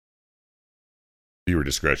Viewer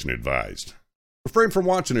discretion advised. Refrain from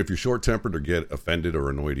watching if you're short-tempered or get offended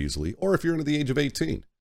or annoyed easily, or if you're under the age of 18.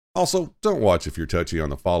 Also, don't watch if you're touchy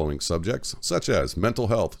on the following subjects, such as mental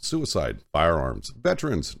health, suicide, firearms,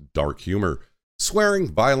 veterans, dark humor, swearing,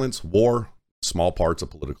 violence, war, small parts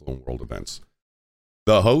of political and world events.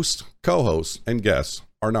 The host, co-hosts, and guests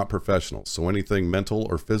are not professionals, so anything mental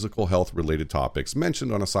or physical health related topics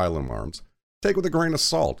mentioned on Asylum Arms, take with a grain of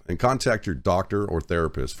salt and contact your doctor or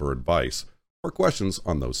therapist for advice or questions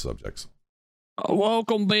on those subjects.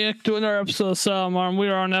 Welcome back to another episode of Asylum Arms. We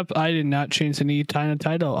are on I did not change any kind of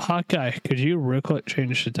title. Hawkeye, could you real quick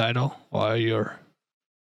change the title while you're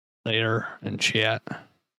there in chat?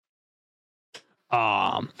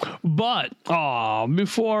 But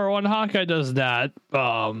before when Hawkeye does that,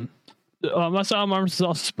 Asylum Arms is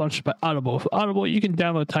also sponsored by Audible. For Audible, you can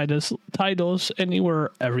download titles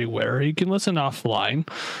anywhere, everywhere. You can listen offline.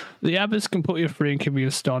 The app is completely free and can be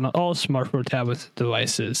installed on all smartphone tablets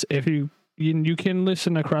devices. If you can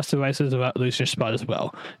listen across devices without losing your spot as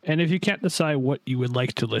well. And if you can't decide what you would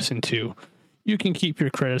like to listen to, you can keep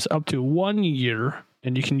your credits up to 1 year,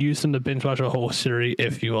 and you can use them to binge watch a whole series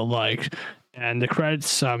if you would like. And the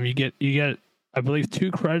credits, you get, I believe,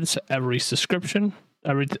 2 credits every subscription.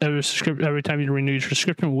 Every time you renew your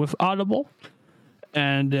subscription with Audible.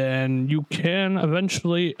 And then you can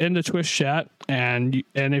eventually in the Twitch chat, and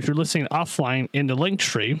if you're listening offline in the link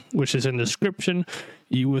tree, which is in the description,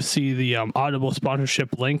 you will see the Audible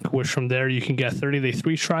sponsorship link, which from there you can get a 30-day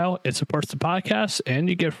free trial. It supports the podcast, and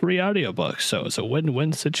you get free audiobooks. So it's a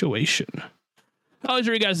win-win situation. How was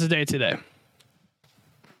your guys' day today?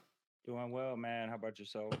 Doing well, man. How about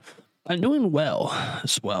yourself? I'm doing well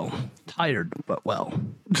as well. Tired, but well.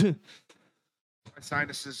 My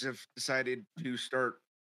sinuses have decided to start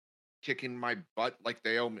kicking my butt like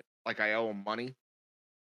they owe me, like I owe them money.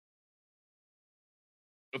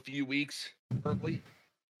 A few weeks early.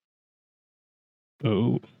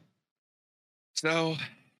 Oh. So,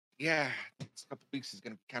 yeah, this couple weeks is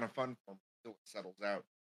going to be kind of fun for me until it settles out.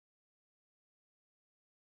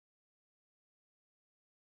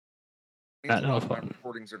 Means a lot of my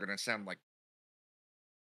recordings are going to sound like,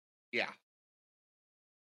 yeah.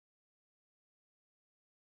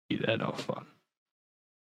 That no fun.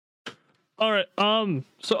 All right.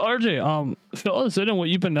 So RJ, fill us in on what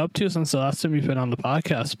you've been up to since the last time you've been on the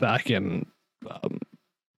podcast back in,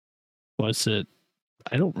 was it?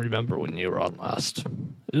 I don't remember when you were on last.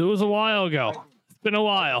 It was a while ago. It's been a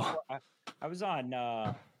while. I was on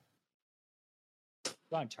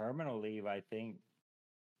terminal leave, I think.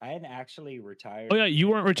 I hadn't actually retired. Oh yeah, you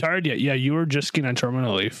weren't retired yet. Yeah, you were just getting on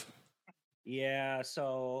terminal leave. Yeah,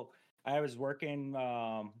 so I was working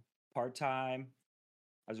part-time.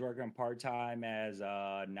 I was working part-time as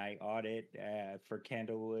a night audit for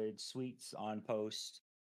Candlewood Suites on post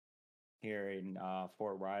here in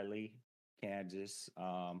Fort Riley, Kansas.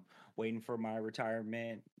 Waiting for my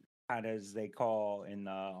retirement, kind of as they call in the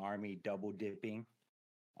Army, double dipping.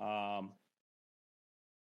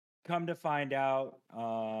 Come to find out,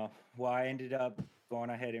 I ended up going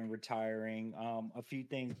ahead and retiring. A few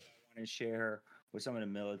things I want to share with some of the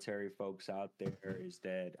military folks out there is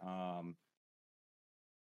that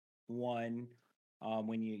one,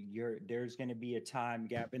 when there's going to be a time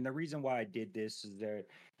gap, and the reason why I did this is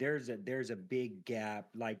there's a big gap.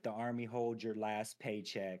 Like the Army holds your last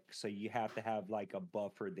paycheck, so you have to have like a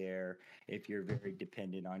buffer there if you're very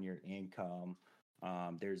dependent on your income.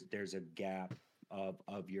 There's a gap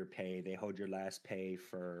of your pay. They hold your last pay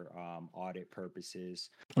for audit purposes.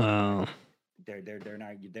 They're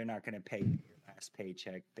not going to pay your last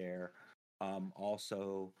paycheck there.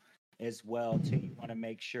 Also, as well, too, you want to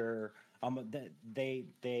make sure that they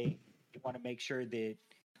want to make sure that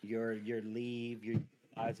your leave, you're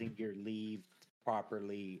utilizing your leave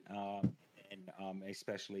properly, and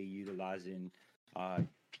especially utilizing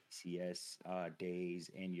PCS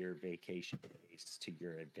days and your vacation days to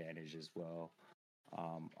your advantage as well.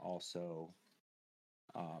 Also,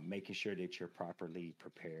 making sure that you're properly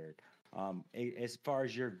prepared. As far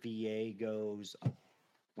as your VA goes,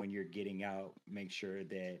 when you're getting out, make sure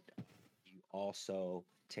that you also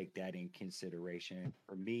take that in consideration.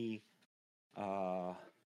 For me,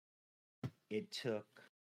 it took.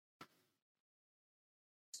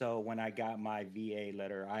 So when I got my VA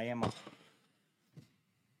letter,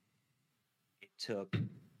 it took.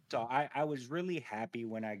 So I was really happy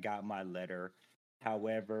when I got my letter.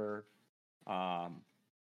 However,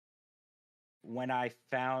 when I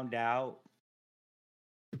found out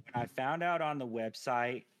on the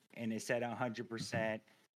website and it said 100%,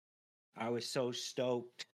 I was so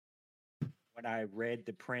stoked when I read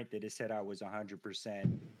the print that it said I was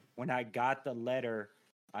 100%. When I got the letter,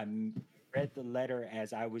 I read the letter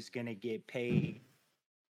as I was gonna get paid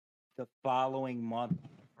the following month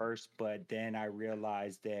first, but then I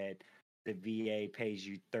realized that the VA pays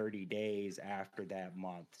you 30 days after that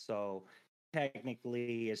month. So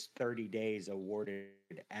technically it's 30 days awarded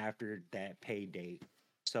after that pay date.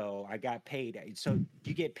 So I got paid. So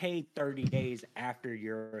you get paid 30 days after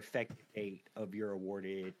your effective date of your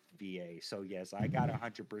awarded VA. So yes, I got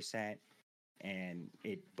 100%, and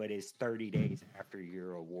but it's 30 days after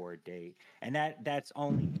your award date, and that's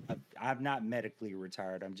only I'm not medically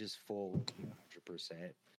retired. I'm just full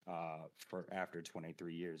 100% for after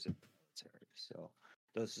 23 years of military. So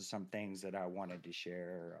those are some things that I wanted to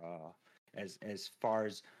share as far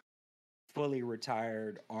as fully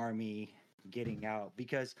retired Army getting out,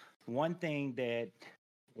 because one thing that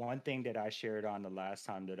one thing that I shared on the last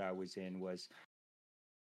time that I was in was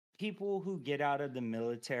people who get out of the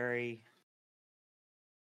military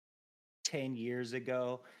 10 years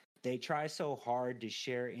ago, they try so hard to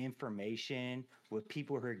share information with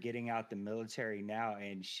people who are getting out the military now,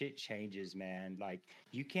 and shit changes, man. Like,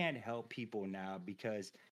 you can't help people now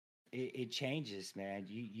because it changes, man.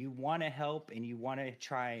 You want to help and you want to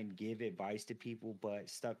try and give advice to people, but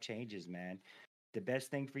stuff changes, man. The best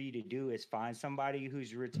thing for you to do is find somebody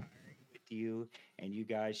who's retiring with you, and you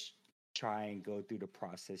guys try and go through the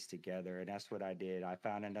process together. And that's what I did. I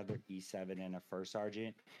found another E7 and a first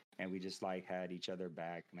sergeant, and we just like had each other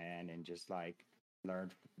back, man, and just like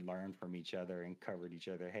learned from each other and covered each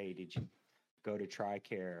other. Hey, did you go to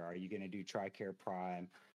TRICARE? Are you going to do TRICARE Prime?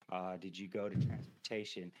 Did you go to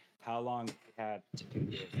transportation? How long do you have to do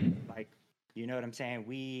this? Like, you know what I'm saying?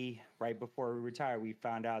 We, right before we retired, we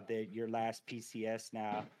found out that your last PCS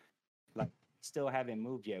now, like, still haven't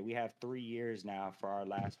moved yet. We have 3 years now for our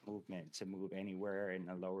last movement to move anywhere in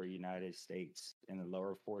the lower United States, in the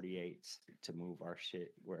lower 48s, to move our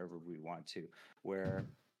shit wherever we want to. Where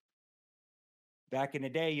back in the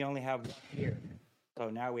day, you only have 1 year.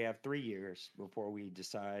 So now we have 3 years before we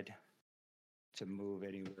decide to move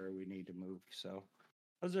anywhere we need to move. So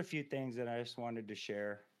those are a few things that I just wanted to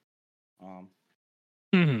share. Um,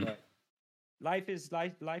 Mhm. but life is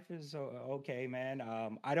okay, man.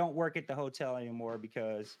 I don't work at the hotel anymore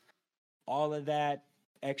because all of that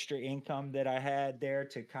extra income that I had there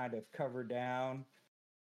to kind of cover down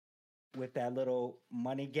with that little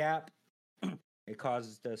money gap, it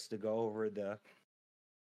causes us to go over the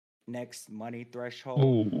next money threshold.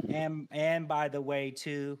 Ooh. And by the way,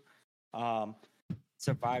 too, um,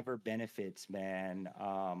 survivor benefits, man.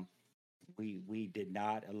 We did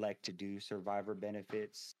not elect to do survivor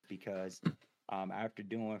benefits because after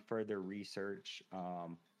doing further research, I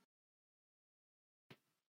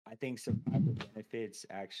think survivor benefits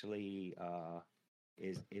actually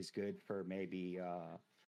is good for maybe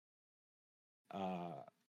uh,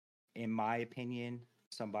 in my opinion,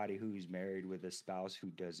 somebody who's married with a spouse who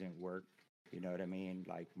doesn't work. You know what I mean?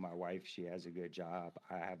 Like my wife, she has a good job.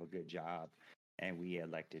 I have a good job, and we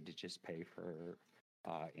elected to just pay for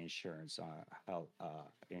insurance on health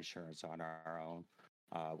insurance on our own.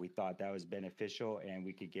 We thought that was beneficial, and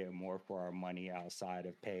we could get more for our money outside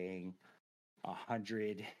of paying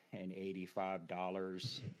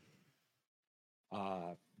 $185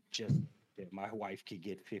 just that my wife could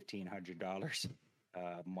get $1,500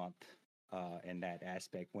 a month in that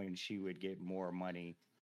aspect, when she would get more money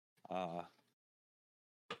uh,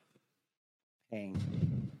 paying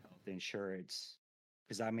health insurance.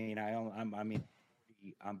 Because I mean, I'm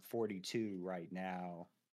 42 right now.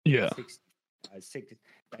 Yeah. 60, six,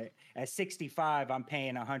 at 65, I'm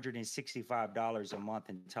paying $165 a month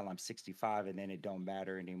until I'm 65, and then it don't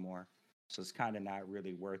matter anymore. So it's kind of not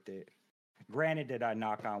really worth it. Granted that I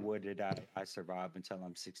knock on wood that I survive until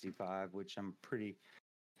I'm 65, which I'm pretty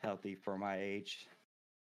healthy for my age.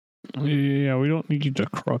 Yeah, we don't need you to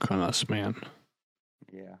crook on us, man.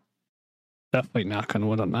 Yeah. Definitely knock on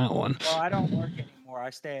wood on that one. Well, I don't work anymore. I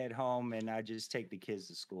stay at home and I just take the kids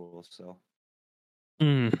to school. So.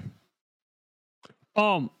 Mm.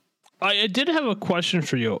 I did have a question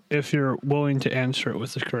for you, if you're willing to answer it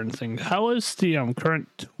with the current thing. How is the current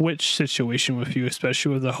Twitch situation with you,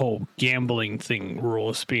 especially with the whole gambling thing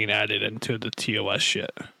rules being added into the TOS shit?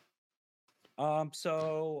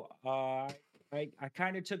 So I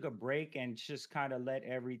kind of took a break and just kind of let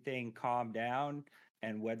everything calm down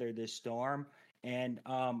and weather this storm. And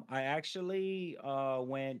I actually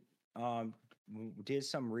went did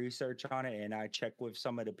some research on it, and I checked with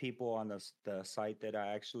some of the people on the site that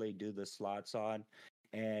I actually do the slots on,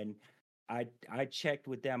 and I checked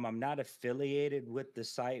with them. I'm not affiliated with the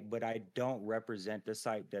site, but I don't represent the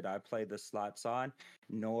site that I play the slots on,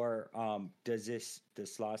 nor does the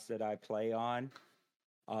slots that I play on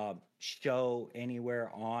show anywhere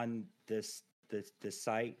on the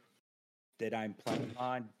site that I'm playing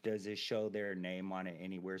on? Does it show their name on it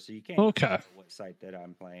anywhere? So you can't Okay. tell what site that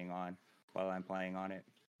I'm playing on while I'm playing on it.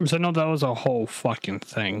 Because I know that was a whole fucking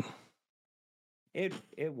thing. It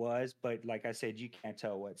was, but like I said, you can't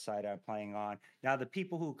tell what site I'm playing on. Now the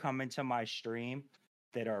people who come into my stream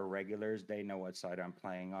that are regulars, they know what site I'm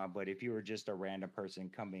playing on. But if you were just a random person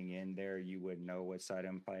coming in there, you wouldn't know what site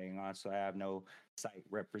I'm playing on. So I have no site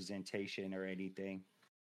representation or anything.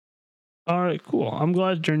 All right, cool. I'm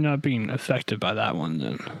glad you're not being affected by that one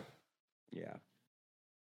then. Yeah.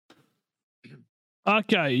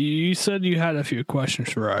 Okay, you said you had a few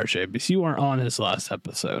questions for RJ because you weren't on his last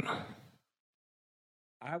episode.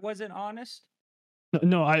 I wasn't honest.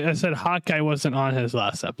 No, I said Hawkeye wasn't on his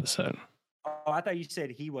last episode. Oh, I thought you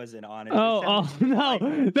said he wasn't honest. Oh, no,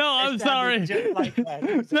 no, I'm sorry. Just like that.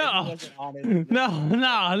 You said he No, wasn't honest. no.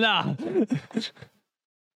 I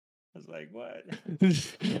was like, what?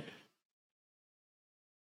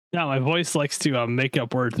 No, my voice likes to make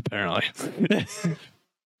up words, apparently.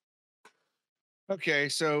 Okay,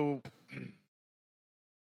 so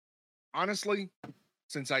honestly,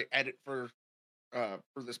 since I edit for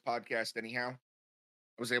this podcast anyhow,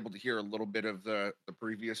 I was able to hear a little bit of the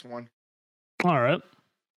previous one. All right.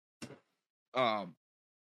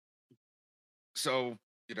 So,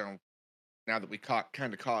 you know, now that we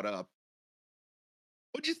kind of caught up,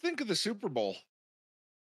 what'd you think of the Super Bowl?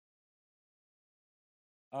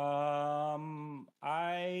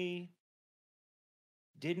 I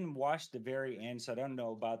didn't watch the very end, so I don't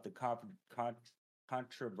know about the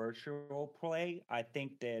controversial play. I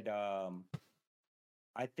think that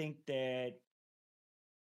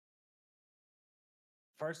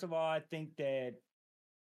first of all, I think that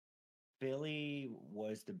Philly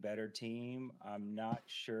was the better team. I'm not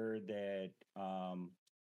sure that I'm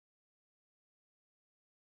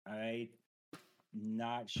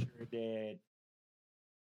not sure that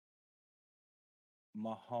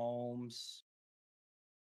Mahomes.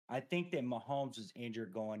 I think that Mahomes was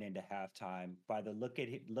injured going into halftime. By the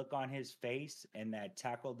look on his face and that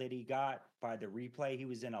tackle that he got by the replay, he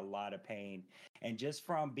was in a lot of pain. And just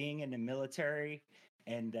from being in the military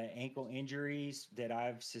and the ankle injuries that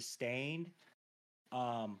I've sustained,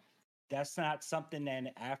 that's not something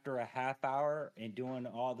that after a half hour and doing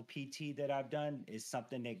all the PT that I've done is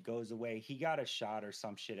something that goes away. He got a shot or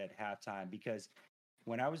some shit at halftime because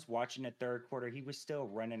when I was watching the third quarter, he was still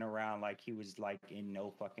running around like he was like in no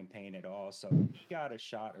fucking pain at all. So he got a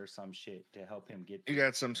shot or some shit to help him get. You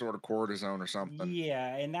got some sort of cortisone or something.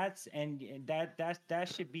 Yeah, and that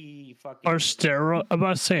should be fucking. Are steroid? I'm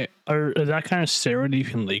about to say, is that kind of steroid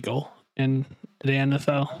even legal in the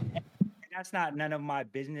NFL? That's not none of my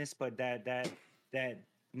business, but that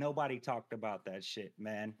nobody talked about that shit,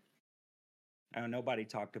 man. Nobody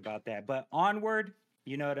talked about that. But onward.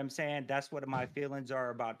 You know what I'm saying? That's what my feelings are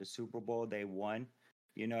about the Super Bowl. They won.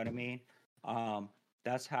 You know what I mean?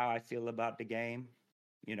 That's how I feel about the game.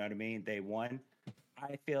 You know what I mean? They won.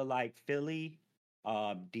 I feel like Philly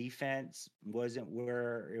defense wasn't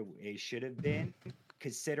where it should have been,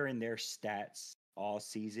 considering their stats all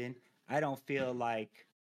season. I don't feel like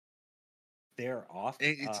their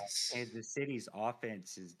Kansas City's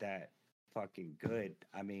offense is that fucking good.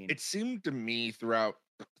 I mean, it seemed to me throughout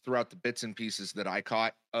the bits and pieces that I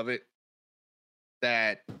caught of it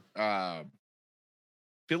that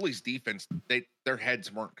Philly's defense, their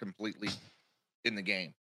heads weren't completely in the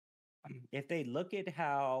game. If they look at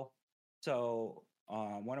how,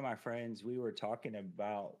 one of my friends, we were talking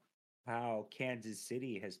about how Kansas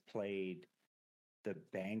City has played the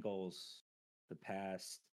Bengals the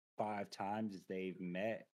past 5 times they've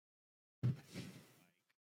met.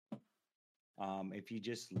 If you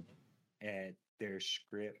just look at their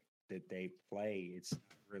script that they play, it's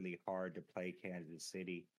really hard to play Kansas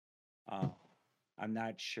City. I'm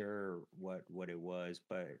not sure what it was,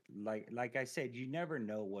 but like I said, you never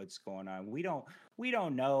know what's going on. We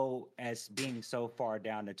don't know, as being so far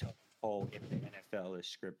down the hole, if the NFL is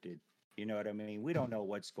scripted. You know what I mean? We don't know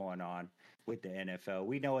what's going on with the NFL.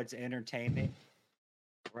 We know it's entertainment,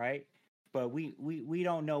 right? But we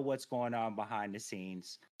don't know what's going on behind the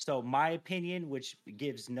scenes. So my opinion, which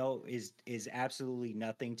gives is absolutely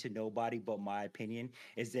nothing to nobody but my opinion,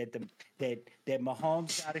 is that that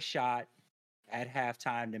Mahomes got a shot at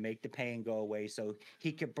halftime to make the pain go away so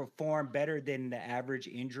he could perform better than the average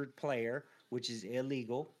injured player, which is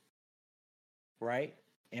illegal, right?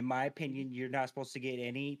 In my opinion, you're not supposed to get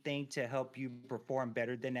anything to help you perform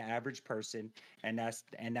better than the average person, and that's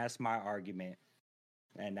my argument.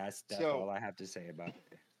 And that's all I have to say about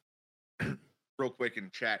it. Real quick in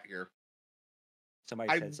chat here.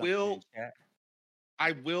 Somebody said something in chat.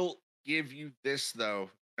 I will give you this though.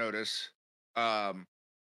 Notice, um,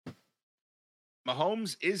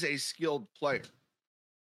 Mahomes is a skilled player,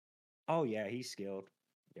 Oh yeah, he's skilled.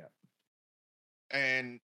 Yeah.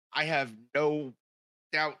 and I have no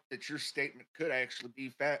doubt that your statement could actually be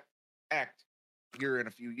fact here in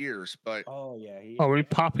a few years. But Oh yeah, he. Are we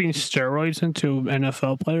popping steroids into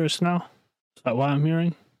NFL players now? Is that what I'm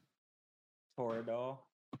hearing? Toradol.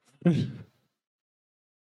 they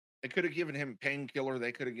could have given him painkiller.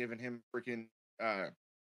 They could have given him freaking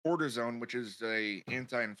cortisone, which is a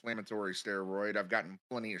anti-inflammatory steroid. I've gotten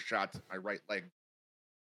plenty of shots in my right leg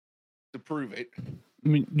to prove it. I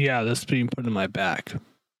mean, yeah, that's being put in my back,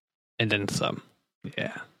 and then some.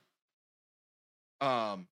 Yeah.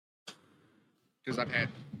 Because I've had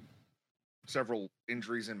several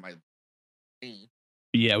injuries in my knee.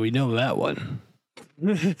 Yeah, we know that one.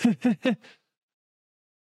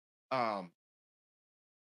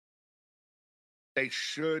 They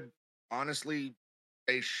should honestly,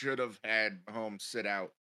 they should have had Mahomes sit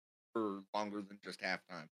out for longer than just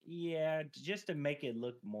halftime. Yeah, just to make it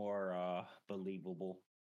look more believable.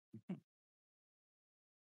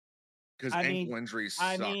 Because I ankle mean, injuries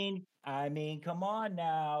I suck. mean, come on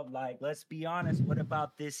now. Like, let's be honest. What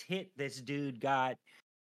about this hit this dude got,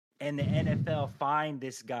 and the NFL fined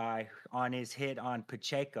this guy on his hit on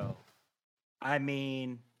Pacheco? I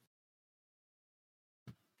mean,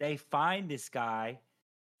 they fined this guy.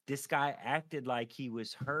 This guy acted like he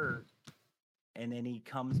was hurt, and then he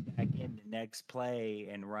comes back in the next play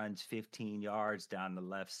and runs 15 yards down the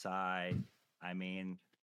left side. I mean,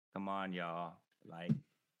 come on, y'all. Like,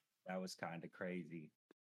 that was kind of crazy.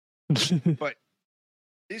 But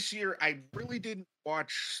this year, I really didn't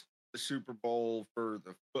watch the Super Bowl for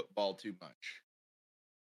the football too much.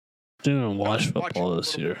 Didn't watch I was watching football a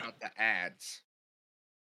this little bit year. about the ads.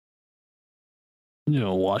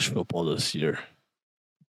 Didn't watch football this year.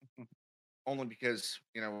 Only because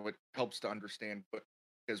it helps to understand, but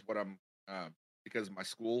because because of my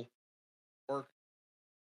school work,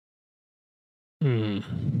 and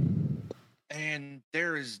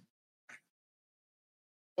there is,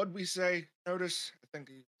 what'd we say? Notice, I think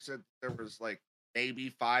you said there was like maybe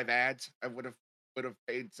 5 ads I would have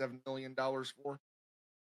paid $7 million for.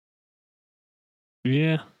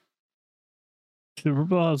 Yeah. Super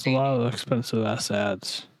Bowl has a lot of expensive ass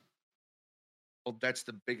ads. Well, that's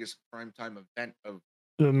the biggest primetime event of.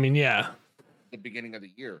 I mean, yeah. The beginning of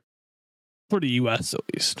the year. For the US at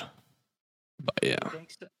least. But yeah.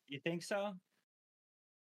 You think so?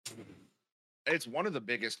 It's one of the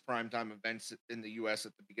biggest primetime events in the US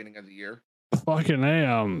at the beginning of the year. Fucking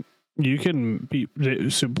A, you can be the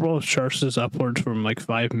Super Bowl charges upwards from like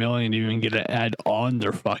 5 million to even get an ad on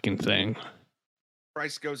their fucking thing.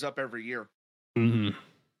 Price goes up every year.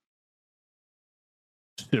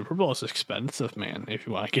 Super Bowl is expensive, man, if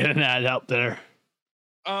you want to get an ad out there.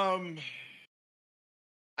 I've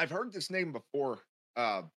heard this name before,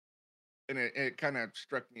 and it kind of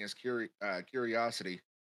struck me as curiosity.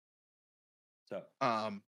 So,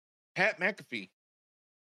 Pat McAfee.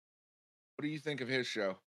 What do you think of his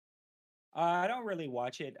show? I don't really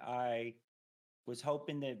watch it. I was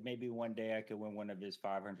hoping that maybe one day I could win one of his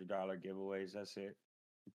 $500 giveaways. That's it.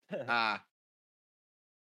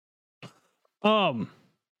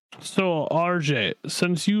 So RJ,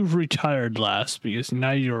 since you've retired last, because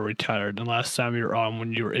now you're retired, and last time you were on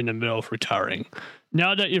when you were in the middle of retiring,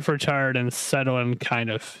 now that you've retired and settled,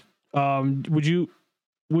 kind of, would you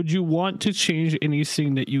want to change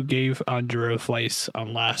anything that you gave on your advice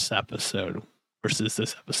on last episode versus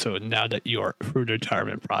this episode? Now that you are through the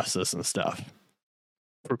retirement process and stuff,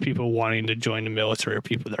 for people wanting to join the military or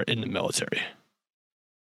people that are in the military.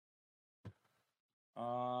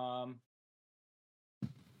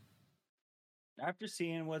 After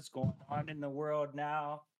seeing what's going on in the world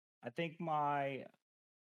now, I think the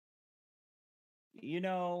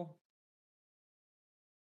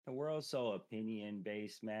world's so opinion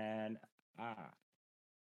based, man. I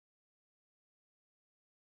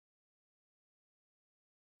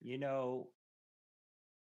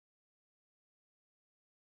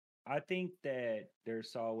think that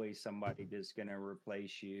there's always somebody that's going to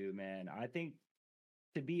replace you, man. I think,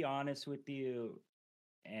 to be honest with you,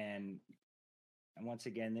 and once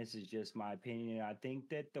again, this is just my opinion. I think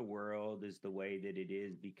that the world is the way that it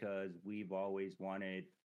is because we've always wanted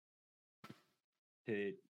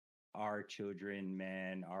our children,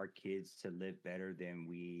 man, our kids to live better than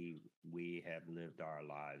we have lived our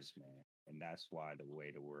lives, man. And that's why the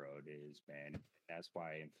way the world is, man. That's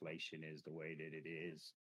why inflation is the way that it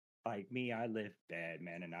is. Like me, I live bad,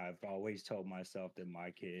 man, and I've always told myself that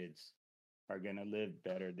my kids are gonna live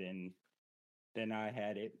better than Then I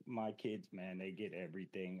had it. My kids, man, they get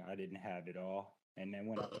everything. I didn't have it all. And then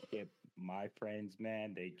when I get my friends,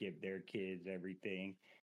 man, they give their kids everything.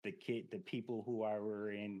 The people who I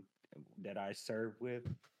were in that I served with,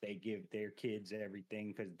 they give their kids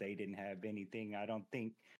everything because they didn't have anything. I don't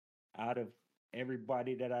think out of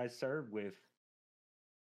everybody that I served with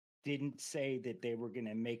didn't say that they were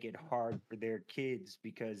gonna make it hard for their kids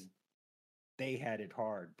because they had it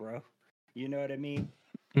hard, bro. You know what I mean?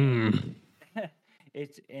 Mm.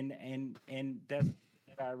 It's and that's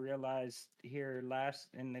that I realized here last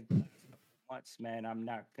in the last couple months, man. I'm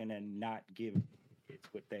not gonna not give kids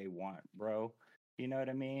what they want, bro. You know what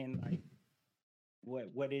I mean? Like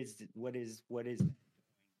what is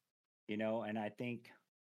you know? And I think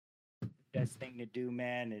the best thing to do,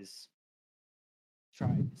 man, is try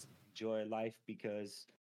to enjoy life because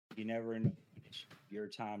you never know when it's your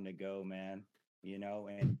time to go, man. You know,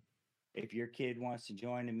 and if your kid wants to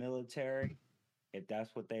join the military, if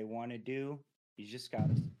that's what they want to do, you just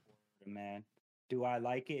gotta support them, man. Do I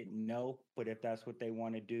like it? No, but if that's what they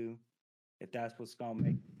want to do, if that's what's gonna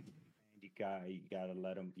make you gotta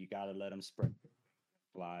let them. You gotta let them spread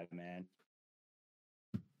fly, man.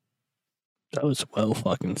 That was well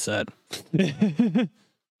fucking said.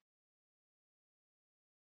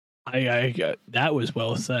 That was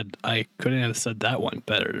well said. I couldn't have said that one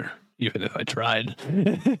better, even if I tried.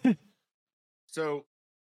 So,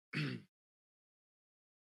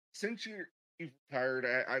 since you've retired,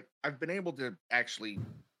 I've been able to actually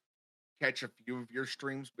catch a few of your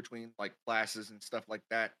streams between like classes and stuff like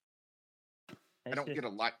that. I It's don't just get a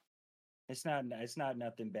lot. it's not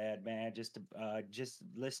nothing bad, man. Just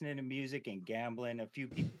listening to music and gambling. A few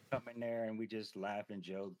people come in there and we just laugh and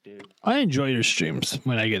joke, dude. I enjoy your streams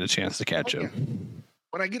when I get a chance to catch Oh, yeah. them.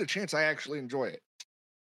 When I get a chance, I actually enjoy it.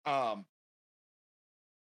 Um,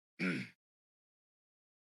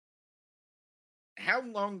 how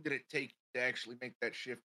long did it take to actually make that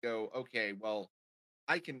shift? Go, okay, well,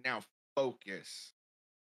 I can now focus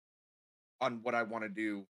on what I want to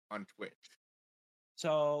do on Twitch.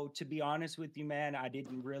 So to be honest with you, man, I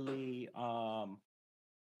didn't really I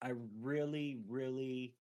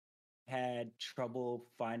really had trouble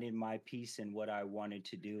finding my peace in what I wanted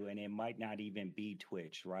to do, and it might not even be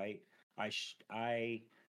Twitch, right? I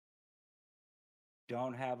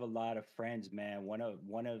don't have a lot of friends, man. One of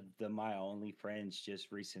my only friends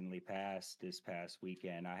just recently passed this past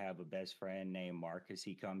weekend. I have a best friend named Marcus.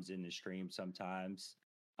 He comes in the stream sometimes.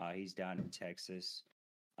 He's down in Texas.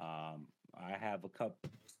 I have a couple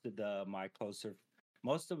of my closer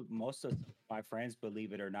most of my friends,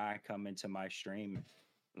 believe it or not, come into my stream,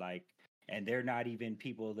 like, and they're not even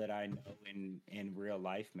people that I know in real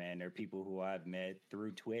life, man. They're people who I've met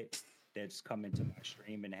through Twitch that's come into my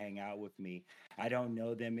stream and hang out with me. I don't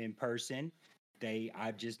know them in person.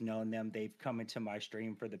 I've just known them. They've come into my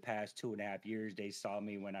stream for the past 2.5 years. They saw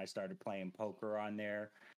me when I started playing poker on there.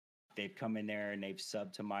 They've come in there and they've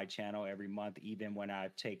subbed to my channel every month, even when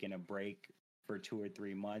I've taken a break for 2 or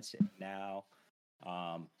 3 months. And now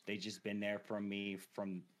they just been there for me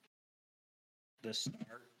from the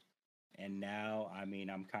start. And now, I mean,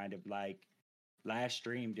 I'm kind of like last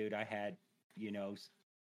stream, dude. I had, you know,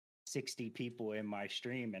 60 people in my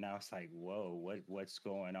stream, and I was like, whoa, what's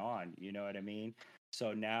going on? You know what I mean?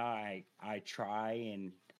 So now I try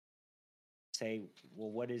and say,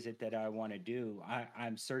 well, what is it that I want to do?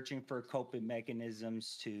 I'm searching for coping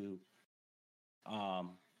mechanisms to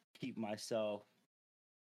um, keep myself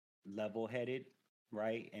level headed,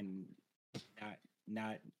 right? And not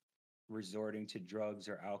not resorting to drugs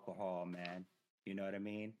or alcohol, man. You know what I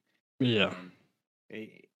mean? Yeah. And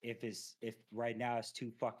if right now it's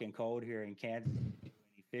too fucking cold here in Kansas to do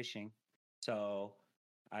any fishing, so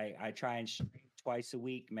I try and stream twice a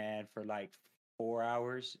week, man, for like 4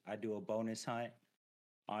 hours. I do a bonus hunt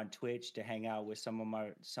on Twitch to hang out with some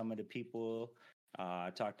of the people. I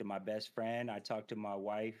talk to my best friend. I talk to my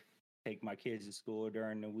wife. Take my kids to school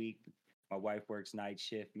during the week. My wife works night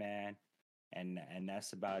shift, man, and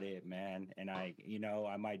that's about it, man. And I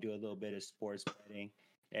might do a little bit of sports betting,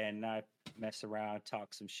 and I mess around,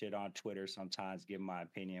 talk some shit on Twitter sometimes, give my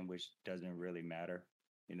opinion, which doesn't really matter.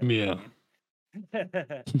 You know Yeah. what I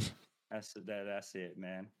mean? That's it,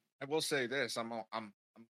 man. I will say this: I'm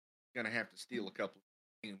gonna have to steal a couple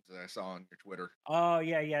of memes that I saw on your Twitter. Oh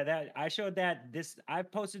yeah. That I showed that this I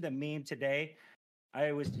posted a meme today.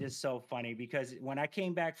 It was just so funny because when I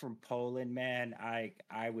came back from Poland, man, I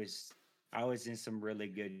was in some really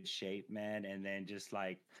good shape, man. And then just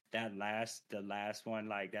like the last one,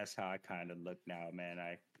 like that's how I kind of look now, man.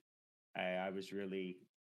 I was really,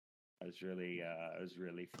 I was really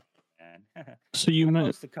fun, man. So you I meant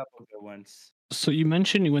post a couple good ones. so you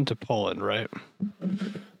mentioned you went to Poland, right?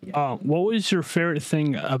 Yeah. What was your favorite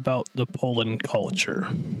thing about the Poland culture?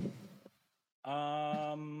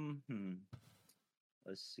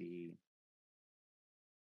 Let's see.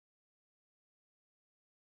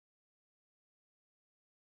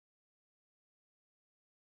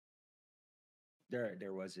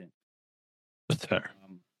 There wasn't. That's fair.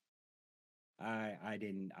 I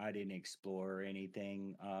didn't explore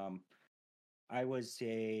anything. I was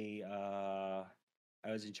a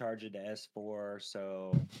I was in charge of the S4,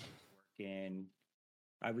 so working.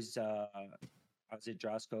 I was uh I was at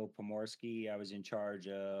Drosko Pomorski. I was in charge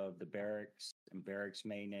of the barracks and barracks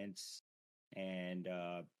maintenance and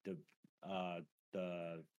uh the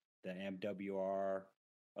the MWR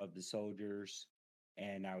of the soldiers.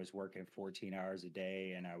 And I was working 14 hours a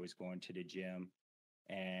day, and I was going to the gym,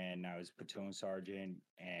 and I was platoon sergeant,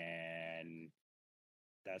 and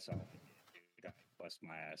that's all I did, dude. I bust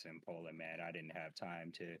my ass in Poland, man. I didn't have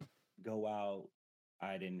time to go out.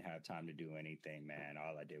 I didn't have time to do anything, man.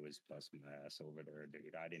 All I did was bust my ass over there,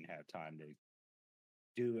 dude. I didn't have time to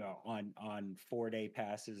do on 4 day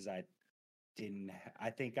passes. I didn't. I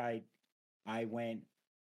think I went.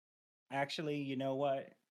 Actually, you know what?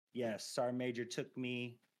 Yes, Sergeant Major took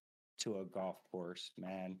me to a golf course,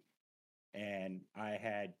 man, and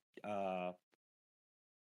uh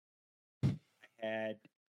I had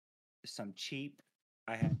some cheap.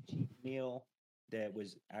 I had a cheap meal that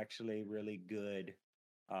was actually really good.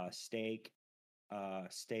 Steak,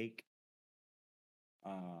 steak.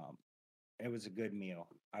 Um, it was a good meal.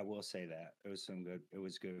 I will say that it was some good. It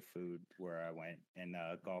was good food where I went, and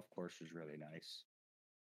golf course was really nice.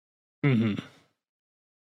 Mm-hmm.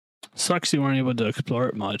 Sucks you weren't able to explore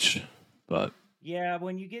it much, but Yeah,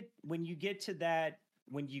 when you get to that,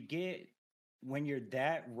 when you get when you're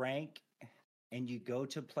that rank and you go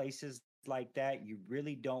to places like that, you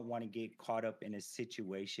really don't want to get caught up in a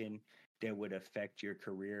situation that would affect your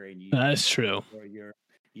career, and that's true. or your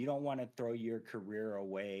you don't want to throw your career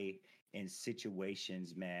away in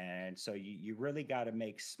situations, man. So you really got to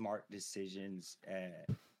make smart decisions.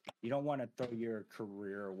 You don't want to throw your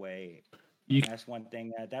career away. You And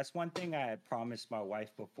that's one thing I had promised my wife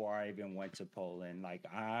before I even went to Poland. Like,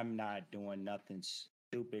 I'm not doing nothing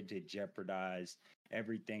stupid to jeopardize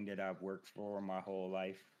everything that I've worked for my whole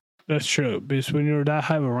life. That's true. Because when you're that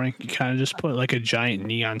high of a rank, you kind of just put like a giant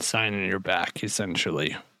neon sign in your back,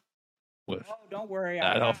 essentially. With Oh, don't worry.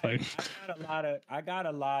 that whole thing. I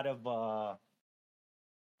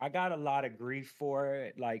got a lot of grief for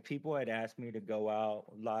it. Like, people had asked me to go out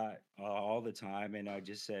a lot, all the time, and I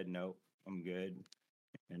just said nope. I'm good.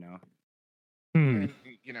 You know. Hmm. And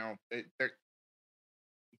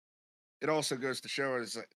it also goes to show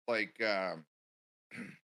us like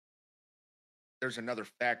there's another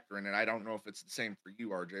factor in it. I don't know if it's the same for you,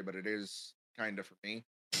 RJ, but it is kind of for me.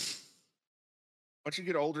 Once you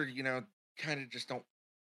get older, kind of just don't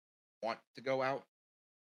want to go out.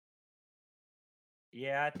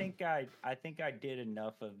 Yeah, I think I did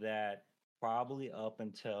enough of that probably up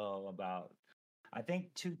until about, I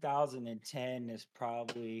think 2010 is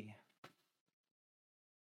probably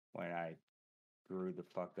when I grew the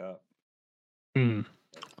fuck up, Hmm.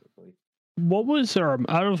 basically. What was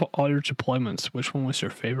out of all your deployments? Which one was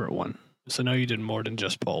your favorite one? Because I know you did more than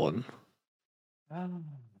just Poland. Oh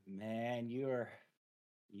man, you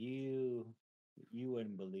you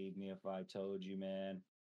wouldn't believe me if I told you, man.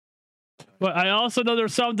 But I also know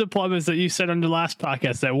there's some deployments that you said on the last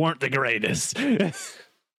podcast that weren't the greatest.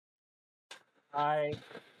 I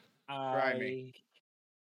Try me.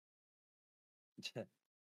 I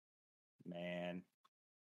man.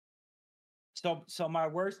 So my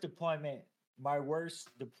worst deployment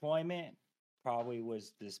probably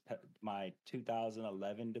was my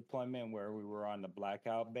 2011 deployment where we were on the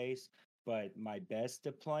blackout base. But my best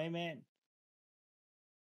deployment,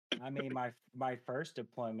 I mean, my first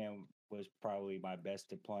deployment was probably my best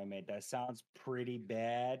deployment. That sounds pretty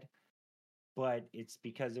bad, but it's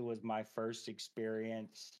because it was my first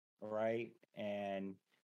experience, right? And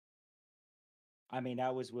I mean,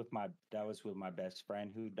 that was with my best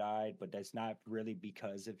friend who died, but that's not really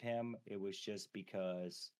because of him. It was just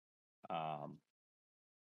because um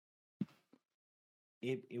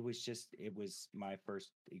it was my first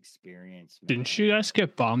experience, Didn't man. you guys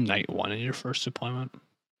get bombed night one in your first deployment?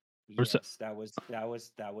 Or was it?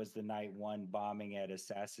 Yes, that was the night one bombing at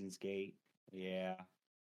Assassin's Gate. Yeah.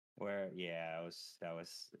 Where yeah,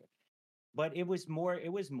 but it was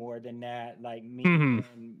more than that. Like, me, Hmm.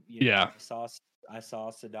 and Yeah. I saw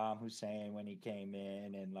Saddam Hussein when he came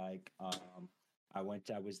in, and like I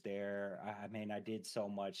was there. I mean, I did so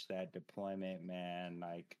much that deployment, man.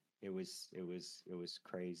 Like, it was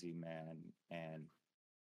crazy, man. And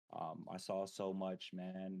I saw so much,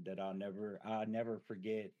 man, that I'll never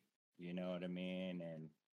forget. You know what I mean? And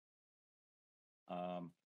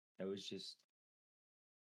it was just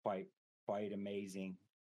quite quite amazing.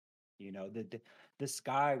 The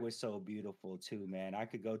sky was so beautiful too, man. I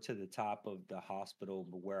could go to the top of the hospital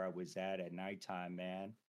where I was at nighttime,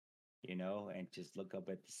 man. And just look up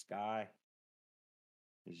at the sky.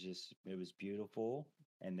 It was beautiful,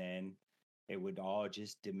 and then it would all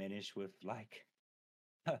just diminish with like,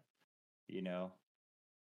 you know,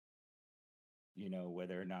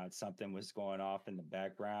 whether or not something was going off in the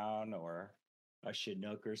background or a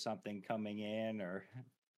Chinook or something coming in, or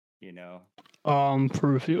you know,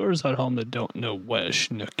 For viewers at home that don't know what a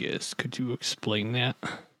Chinook is, could you explain that?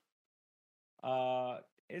 uh,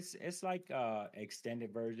 it's like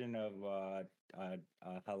extended version of a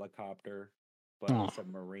helicopter, but Oh. It's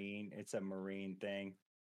a marine thing.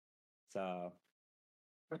 So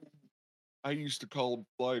I used to call them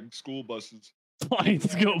flying school buses.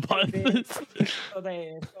 Let's go buses.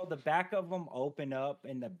 so the back of them open up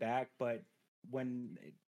in the back, but when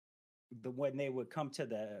when they would come to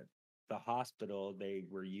the hospital, they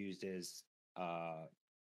were used as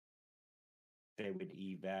they would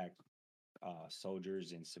evac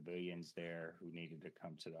soldiers and civilians there who needed to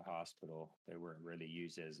come to the hospital. They weren't really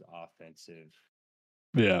used as offensive.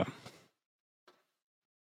 Yeah.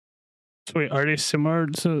 So wait, are they similar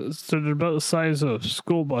to? So they're about the size of a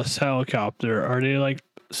school bus helicopter. Are they like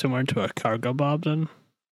similar to a cargo bob then?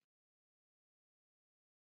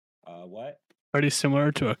 What? Are they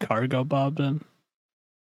similar to a cargo bob then?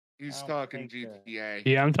 He's I don't talking think so. GTA.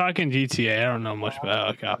 Yeah, I'm talking GTA. I don't know much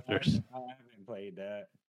about helicopters. I haven't played that.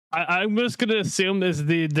 I'm just gonna assume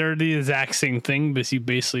they're the exact same thing, but you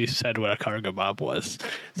basically said what a cargo bob was.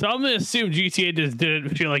 So I'm gonna assume GTA just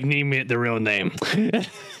didn't feel like naming it the real name.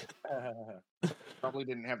 Probably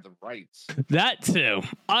didn't have the rights. That too.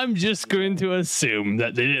 I'm just going to assume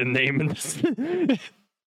that they didn't name it.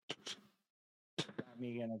 Got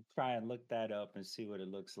me gonna try and look that up and see what it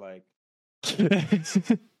looks like.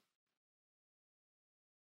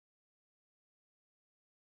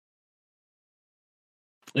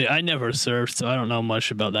 Yeah, I never served, so I don't know much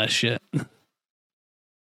about that shit.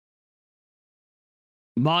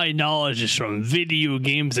 My knowledge is from video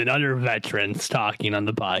games and other veterans talking on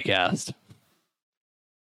the podcast.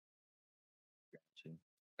 Gotcha.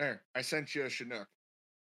 There, I sent you a Chinook.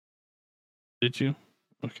 Did you?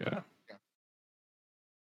 Okay. Yeah.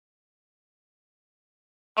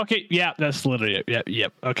 Okay, yeah, that's literally it.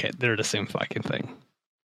 Yep. Okay, they're the same fucking thing.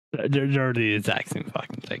 They're the exact same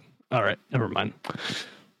fucking thing. All right, never mind.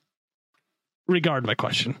 Regard my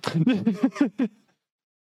question.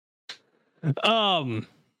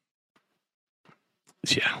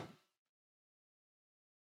 Yeah.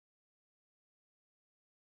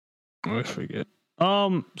 I forget.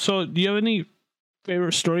 So do you have any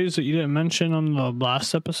favorite stories that you didn't mention on the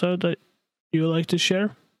last episode that you would like to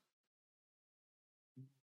share?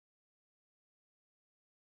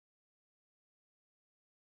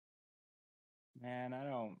 Man, I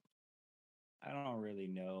don't really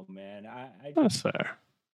know, man. That's fair.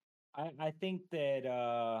 I think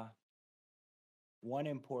that one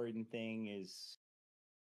important thing is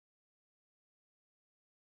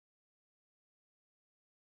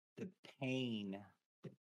the pain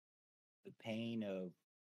of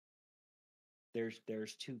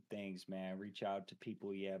there's two things, man. Reach out to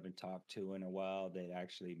people you haven't talked to in a while that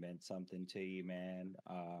actually meant something to you, man.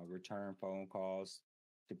 Return phone calls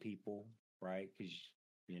to people, right? Because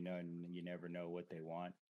you never know what they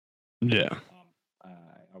want. Yeah.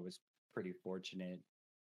 I was pretty fortunate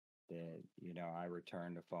that I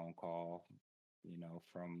returned a phone call,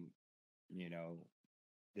 from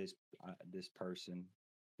this this person,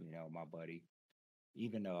 my buddy,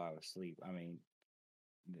 even though I was asleep. I mean,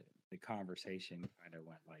 the conversation kind of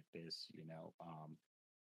went like this,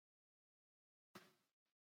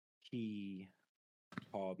 he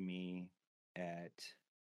called me at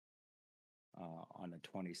on the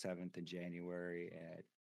 27th of January at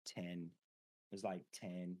 10. It was like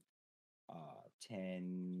 10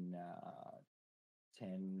 10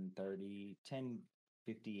 10:30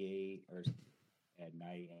 10:58 or at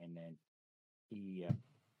night. And then he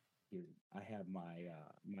I have my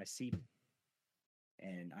seat,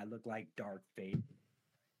 and I look like Darth Vader.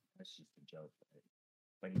 That's just a joke,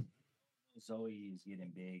 but Zoe is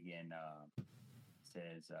getting big, and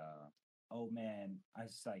says, "Oh man, I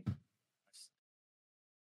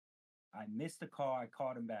missed the call. I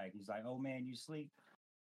called him back. He's like, "Oh man, you sleep?"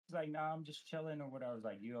 He's like, "Nah, I'm just chilling or whatever." I was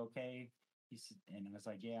like, "You okay?" And I was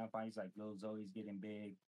like, "Yeah, I'm fine." He's like, "Little Zoe's getting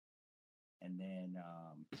big," and then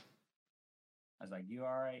I was like, "You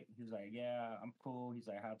all right?" He was like, "Yeah, I'm cool." He's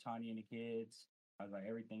like, "How Tanya and the kids?" I was like,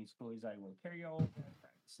 "Everything's cool." He's like, "Well, carry your old ass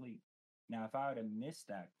back to sleep." Now, if I would have missed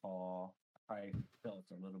that call, I probably felt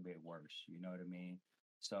a little bit worse. You know what I mean?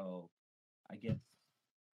 So I guess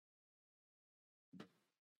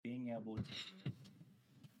being able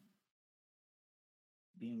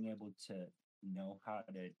to know how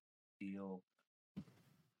to deal.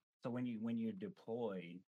 So when you're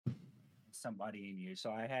deployed, somebody in you.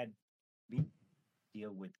 So I had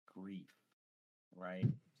deal with grief, right?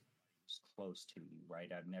 It's close to you,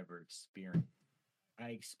 right? I've never experienced. I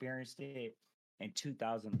experienced it in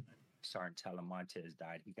 2000. Sergeant Telemontes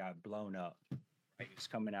died. He got blown up. Right? He was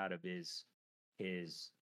coming out of his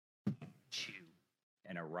chew,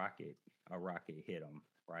 and a rocket hit him.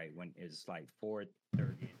 Right when it's like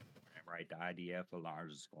 4:30, right? The IDF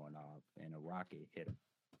alarms was going off, and a rocket hit him,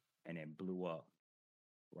 and it blew up.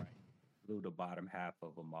 Right, blew the bottom half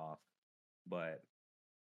of him off, but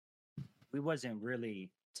we wasn't really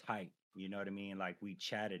tight. You know what I mean? Like we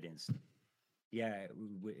chatted and stuff. Yeah,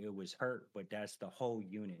 it was hurt, but that's the whole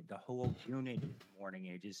unit. The whole unit in the morning,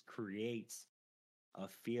 it just creates a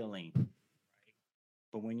feeling.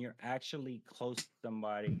 But when you're actually close to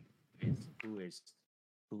somebody who is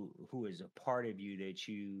who is a part of you that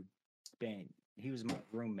you spent, he was my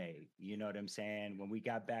roommate. You know what I'm saying? When we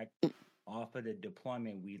got back off of the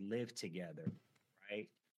deployment, we lived together, right?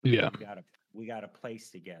 Yeah. We got a place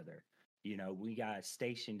together. You know, we got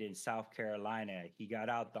stationed in South Carolina. He got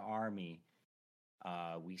out the army.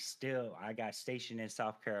 I got stationed in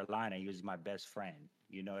South Carolina. He was my best friend.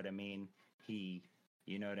 You know what I mean?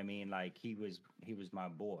 You know what I mean? Like he was my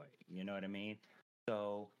boy. You know what I mean?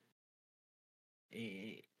 So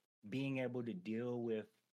being able to deal with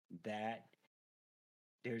that,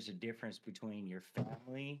 there's a difference between your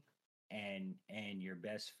family and your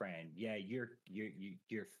best friend. Yeah, you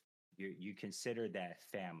consider that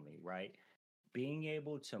family, right? Being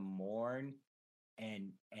able to mourn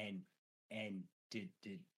and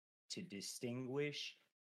to distinguish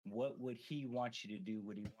what would he want you to do?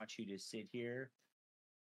 Would he want you to sit here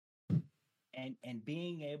and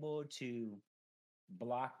being able to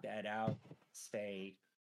block that out, say,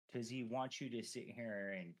 does he want you to sit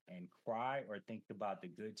here and cry or think about the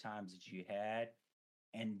good times that you had,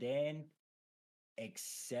 and then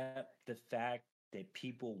accept the fact that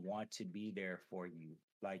people want to be there for you,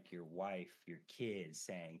 like your wife, your kids,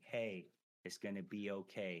 saying, "Hey, it's going to be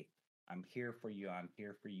okay. I'm here for you. I'm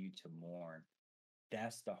here for you to mourn."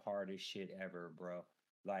 That's the hardest shit ever, bro.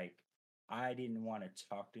 Like, I didn't want to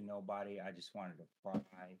talk to nobody. I just wanted to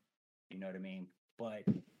cry. You know what I mean? But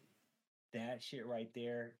that shit right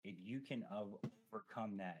there, if you can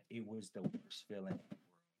overcome that, it was the worst feeling in the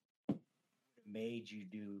world. It made you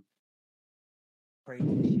do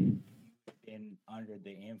crazy shit. You've been under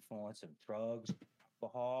the influence of drugs,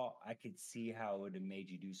 alcohol. I could see how it would have made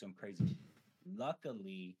you do some crazy shit.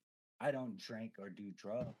 Luckily, I don't drink or do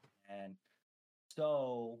drugs, and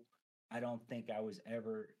so I don't think I was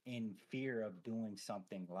ever in fear of doing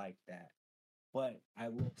something like that. But I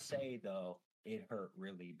will say though, it hurt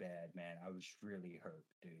really bad, man. I was really hurt,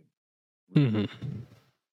 dude. Really.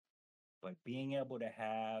 But being able to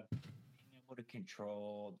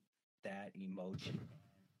control that emotion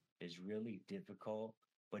is really difficult.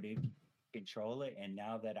 But if you control it, and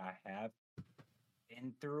now that I have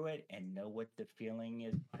been through it and know what the feeling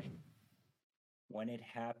is like, when it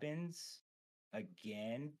happens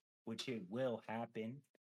again, which it will happen,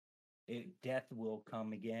 death will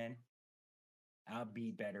come again. I'll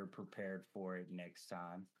be better prepared for it next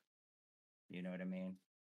time. You know what I mean?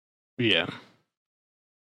 Yeah.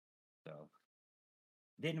 So,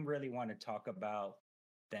 didn't really want to talk about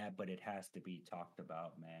that, but it has to be talked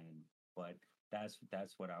about, man. But that's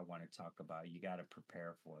what I want to talk about. You got to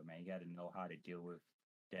prepare for it, man. You got to know how to deal with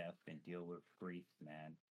death and deal with grief,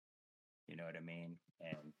 man. You know what I mean?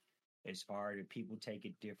 And it's hard, and people take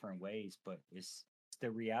it different ways, but it's the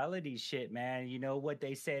reality shit, man. You know what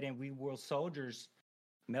they said in We Were Soldiers?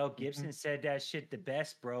 Mel Gibson said that shit the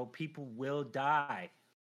best, bro. People will die.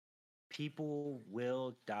 People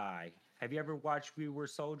will die. Have you ever watched We Were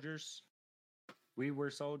Soldiers? We Were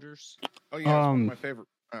Soldiers? Oh yeah, it's one of my favorite.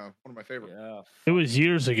 One of my favorite. Yeah. It was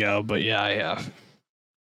years ago, but yeah, I have.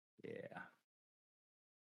 Yeah.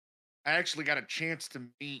 I actually got a chance to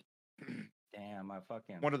meet Damn, I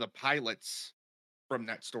fucking one of the pilots from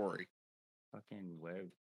that story. fucking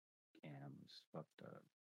webcams fucked up.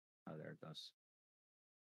 Oh, there it goes.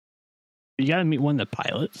 You gotta meet one of the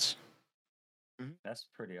pilots. That's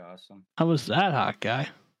pretty awesome. How was that, hot guy?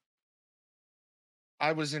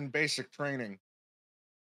 I was in basic training.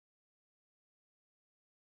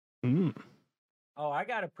 Oh, I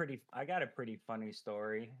got a pretty funny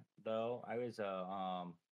story though. I was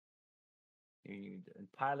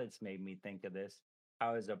pilots made me think of this.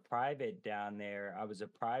 I was a private down there. I was a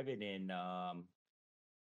private in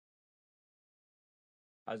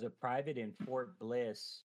Fort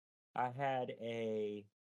Bliss. I had a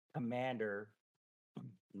commander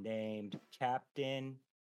named Captain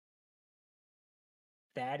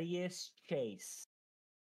Thaddeus Chase.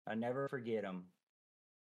 I'll never forget him.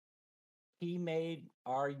 He made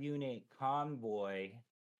our unit convoy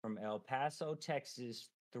from El Paso, Texas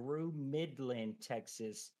through Midland,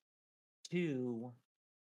 Texas to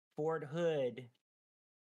Fort Hood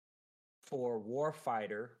for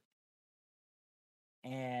Warfighter.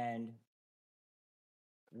 And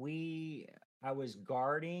I was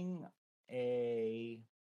guarding a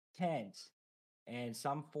tent, and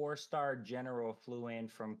some 4-star general flew in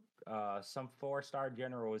from some 4-star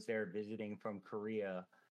general was there visiting from Korea,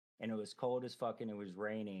 and it was cold as fuck and it was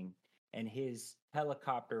raining, and his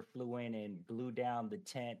helicopter flew in and blew down the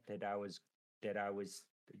tent that I was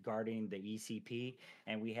guarding the ECP,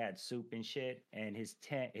 and we had soup and shit, and his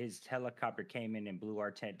helicopter came in and blew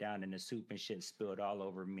our tent down, and the soup and shit spilled all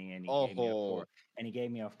over me, and Oh, he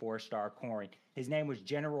gave me a 4-star coin. His name was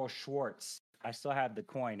General Schwartz. I still have the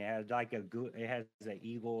coin. It has like it has an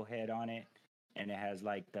eagle head on it, and it has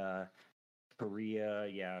like the Korea,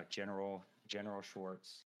 yeah, General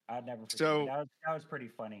Schwartz. I'd never forget. so That was pretty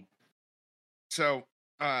funny. so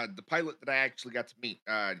the pilot that I actually got to meet,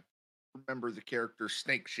 remember the character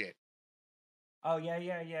Snake Shit? Oh yeah.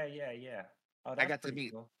 Oh, that's I got to pretty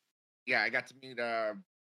meet. cool. Yeah, I got to meet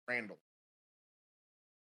Randall.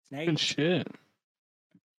 Snake. Good shit.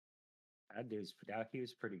 He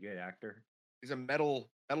was a pretty good actor. He's a Medal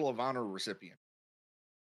of Honor recipient.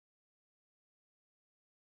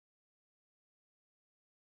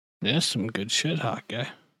 Yeah, some good shit, hot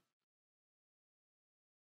guy.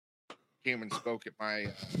 Came and spoke at my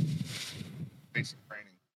basic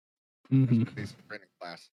training. Mm-hmm. Basic training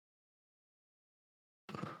class.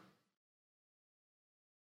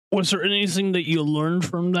 Was there anything that you learned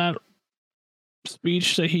from that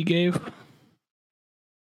speech that he gave?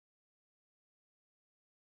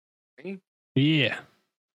 Me? Yeah.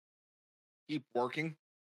 Keep working.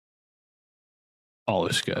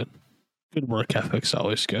 Always good. Good work ethic's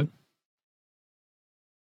always good.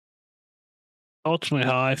 Ultimately,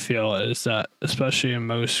 how I feel is that, especially in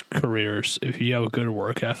most careers, if you have a good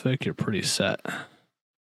work ethic, you're pretty set.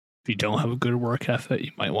 If you don't have a good work ethic,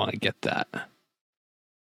 you might want to get that.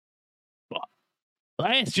 Well,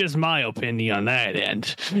 that's just my opinion on that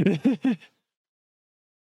end.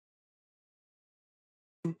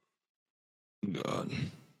 God.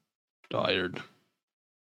 Tired.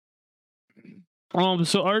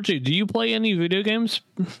 So RJ, do you play any video games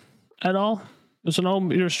at all? Because I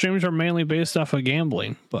know your streams are mainly based off of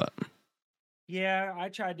gambling, but Yeah, I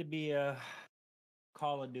tried to be a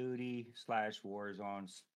Call of Duty / Warzone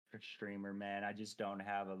streamer, man. I just don't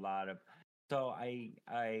have a lot of. So I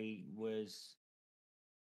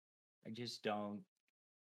just don't.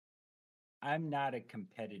 I'm not a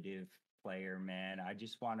competitive player, man. I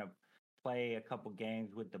just want to play a couple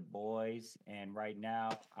games with the boys, and right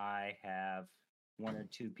now I have 1 or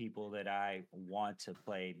 2 people that I want to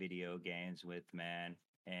play video games with, man.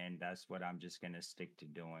 And that's what I'm just gonna stick to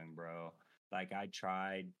doing, bro. Like I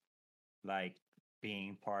tried like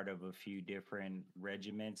being part of a few different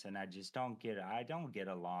regiments, and I don't get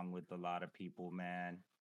along with a lot of people, man.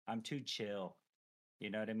 I'm too chill.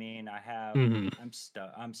 You know what I mean?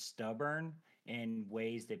 I'm stubborn in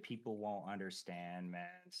ways that people won't understand,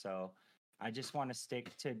 man. So I just want to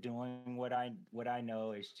stick to doing what I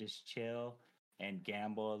know is just chill and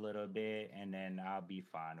gamble a little bit, and then I'll be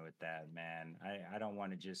fine with that, man. I don't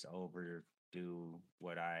want to just overdo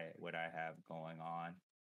what I have going on.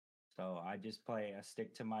 So I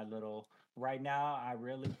stick to my little right now. I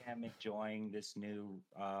really am enjoying this new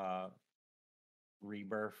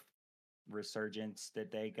rebirth resurgence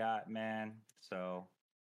that they got, man. So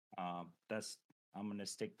that's I'm gonna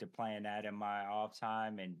stick to playing that in my off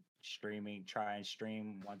time and streaming. Try and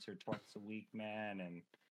stream once or twice a week, man, and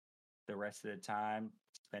the rest of the time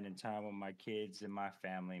spending time with my kids and my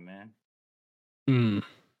family, man.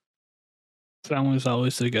 family's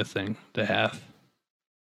always a good thing to have.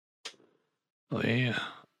 Oh yeah.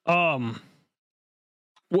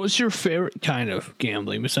 What's your favorite kind of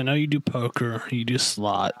gambling? Because I know you do poker, you do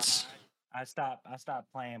slots. I stopped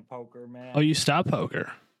playing poker, man. Oh, you stopped poker?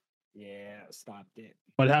 Yeah, I stopped it.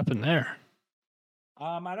 What happened there?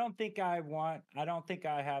 I don't think I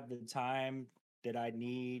have the time that I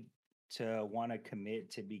need to want to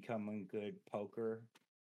commit to becoming good poker.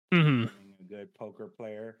 Mm-hmm. Becoming a good poker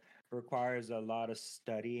player requires a lot of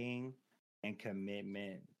studying and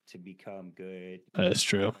commitment to become good. That's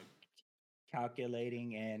true.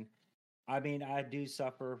 Calculating, and I mean, I do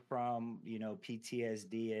suffer from,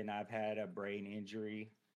 PTSD, and I've had a brain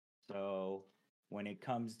injury. So when it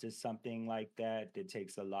comes to something like that, it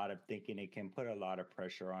takes a lot of thinking. It can put a lot of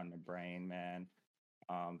pressure on the brain, man.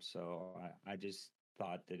 So I just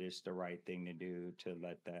thought that it's the right thing to do to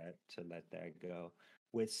let that go.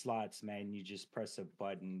 With slots, man, you just press a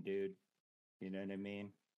button, dude. You know what I mean?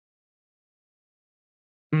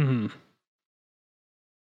 Mm-hmm.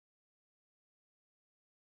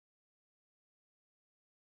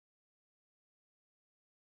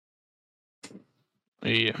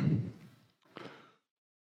 Yeah.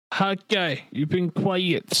 Hot guy, you've been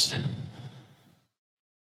quiet.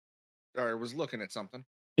 Sorry, I was looking at something.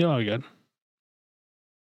 You're all good.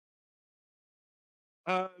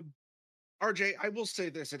 Uh, RJ, I will say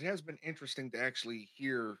this: it has been interesting to actually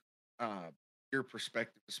hear your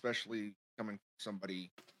perspective, especially coming from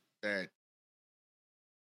somebody that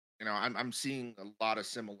I'm seeing a lot of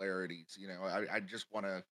similarities. I just want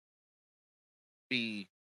to be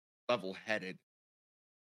level-headed,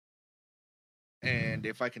 and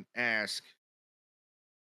if I can ask,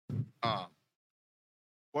 um,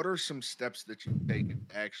 what are some steps that you've taken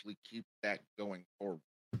to actually keep that going forward?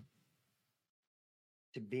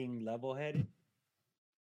 To being level headed.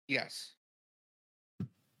 Yes.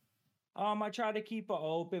 I try to keep an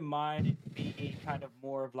open mind and be kind of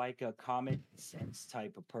more of like a common sense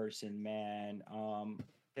type of person, man.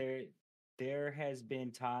 There there has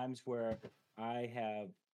been times where I have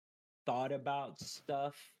thought about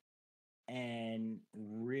stuff and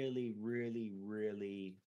really, really,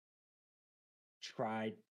 really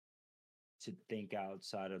tried to think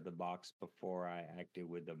outside of the box before I acted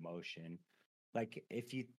with emotion. Like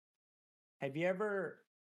if you have you ever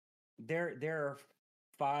there are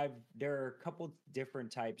there are a couple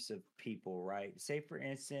different types of people, right? Say for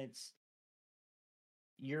instance,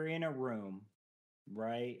 you're in a room,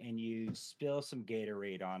 right? And you spill some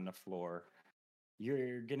Gatorade on the floor.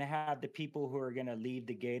 You're going to have the people who are going to leave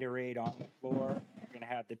the Gatorade on the floor. You're going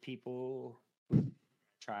to have the people who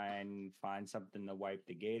try and find something to wipe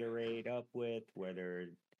the Gatorade up with, whether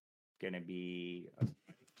it's going to be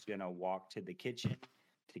who's going to walk to the kitchen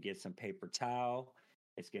to get some paper towel.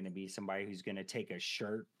 It's going to be somebody who's going to take a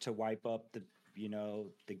shirt to wipe up the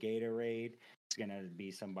Gatorade. It's going to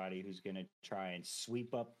be somebody who's going to try and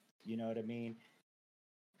sweep up, you know what I mean?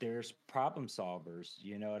 There's problem solvers,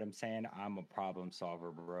 you know what I'm saying? I'm a problem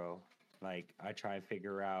solver, bro. Like I try and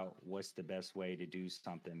figure out what's the best way to do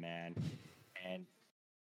something, man. And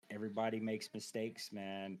everybody makes mistakes,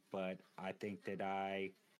 man, but I think that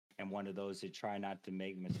I am one of those that try not to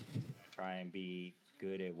make mistakes. I try and be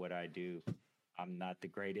good at what I do. I'm not the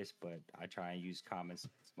greatest, but I try and use common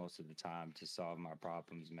sense most of the time to solve my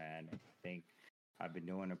problems, man. I think I've been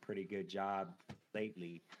doing a pretty good job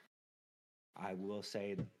lately. I will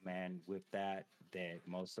say, man, with that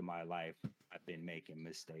most of my life I've been making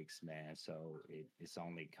mistakes, man. So it's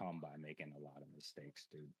only come by making a lot of mistakes,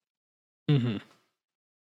 dude. Mm-hmm.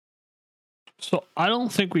 So I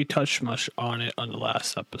don't think we touched much on it on the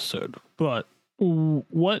last episode, but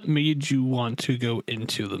what made you want to go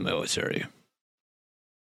into the military?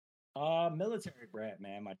 Military brat,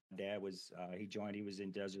 man. My dad was he was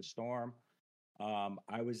in Desert Storm.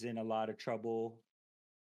 I was in a lot of trouble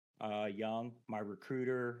young. My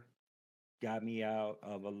recruiter got me out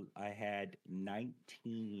of I had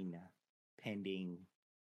 19 pending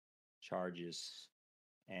charges,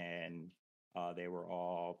 and they were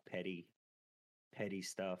all petty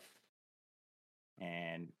stuff.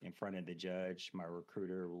 And in front of the judge, my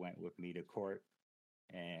recruiter went with me to court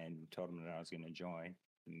and told him that I was going to join,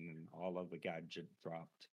 and all of it got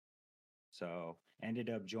dropped. So ended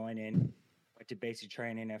up joining, went to basic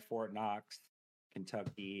training at Fort Knox,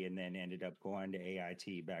 Kentucky, and then ended up going to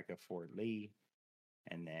AIT back at Fort Lee,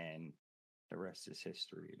 and then the rest is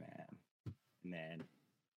history, man. And then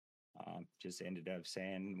just ended up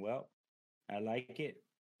saying, well, I like it.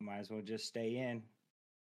 Might as well just stay in.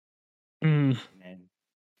 Mm, And then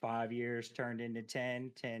 5 years turned into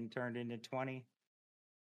 10, 10 turned into 20.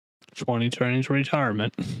 20 turning into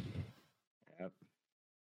retirement. Yep.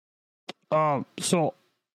 So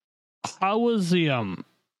how was the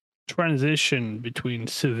transition between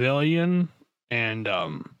civilian and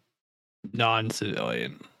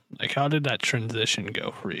non-civilian? Like, how did that transition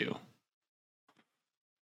go for you?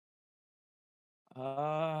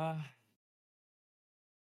 Uh,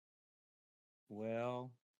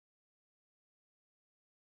 well,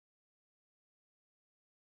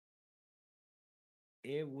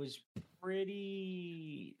 it was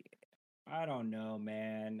pretty. I don't know,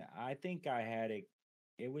 man. I think I had it.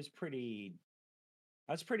 It was pretty.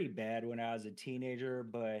 That's pretty bad when I was a teenager,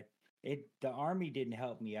 but the army didn't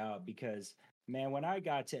help me out because man, when I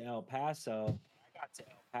got to El Paso,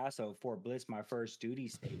 Fort Bliss, my first duty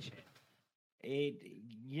station. It,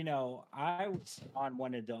 I was on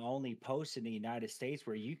one of the only posts in the United States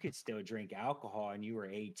where you could still drink alcohol and you were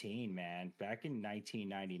 18, man. Back in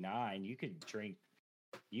 1999, you could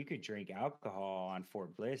drink alcohol on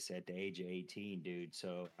Fort Bliss at the age of 18, dude.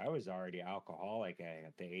 So I was already alcoholic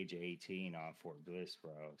at the age of 18 on Fort Bliss,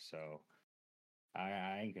 bro. So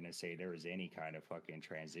I ain't gonna say there was any kind of fucking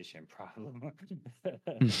transition problem.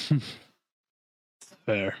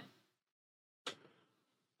 Fair.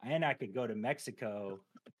 And I could go to Mexico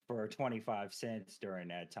for 25 cents during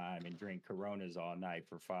that time and drink Coronas all night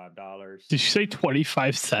for $5. Did you say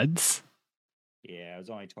 25 cents? Yeah, it was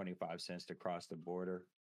only 25 cents to cross the border.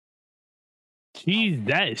 Jeez,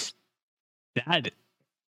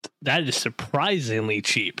 that is surprisingly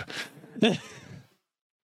cheap.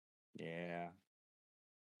 Yeah.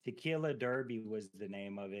 Tequila Derby was the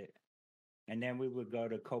name of it. And then we would go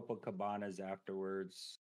to Copacabanas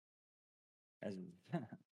afterwards. As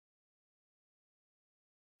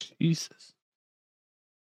Jesus.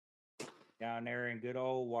 down there in good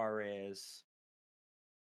old Juarez.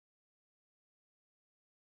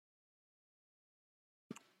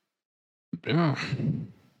 Yeah.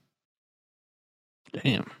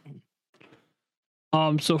 Damn.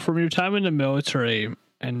 So from your time in the military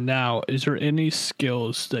and now, is there any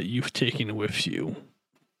skills that you've taken with you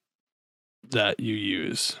that you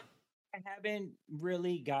use? I haven't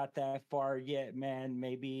really got that far yet, man.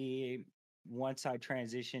 Maybe once I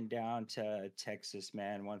transition down to Texas,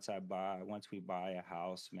 man, once we buy a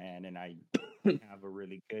house, man, and I have a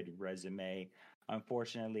really good resume.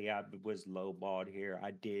 Unfortunately, I was lowballed here.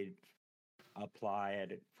 I did apply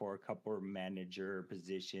for a couple of manager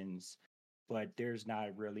positions, but there's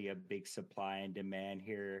not really a big supply and demand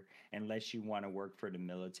here unless you want to work for the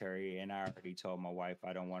military. And I already told my wife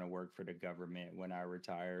I don't want to work for the government when I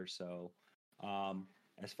retire. So,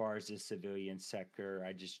 as far as the civilian sector,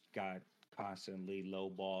 I just got constantly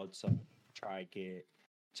lowballed. So, try to get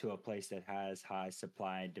to a place that has high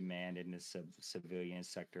supply and demand in the civilian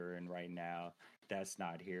sector. And right now, that's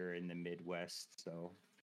not here in the Midwest. So,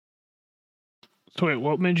 wait,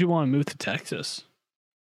 what made you want to move to Texas?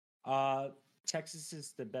 Texas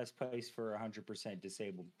is the best place for 100%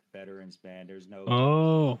 disabled veterans, man. There's no.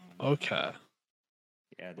 Oh, okay.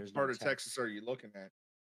 Yeah, there's What part no of Texas are you looking at?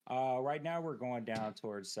 Right now we're going down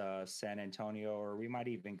towards San Antonio, or we might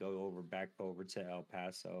even go back over to El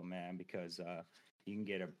Paso, man, because you can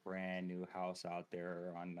get a brand new house out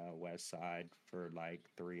there on the west side for like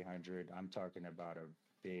 300. I'm talking about a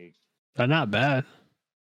big, That's not bad.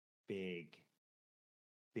 big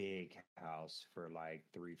house for like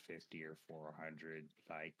 350 or 400,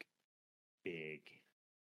 like big.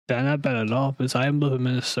 That's not bad at all, because I live in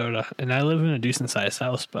Minnesota, and I live in a decent sized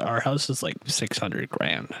house, but our house is like 600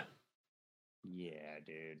 grand. Yeah,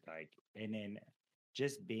 dude. Like, and then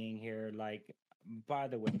just being here, like, by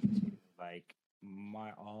the way, like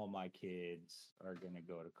all my kids are gonna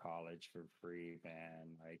go to college for free,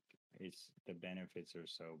 man. Like, the benefits are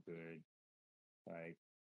so good. Like,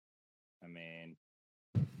 I mean,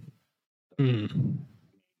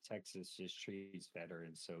 Texas just treats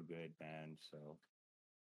veterans so good, man. So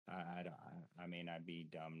I mean, I'd be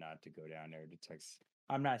dumb not to go down there to Texas.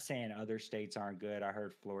 I'm not saying other states aren't good. I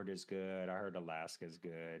heard Florida's good. I heard Alaska's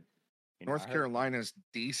good. North Carolina's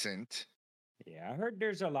decent. Yeah, I heard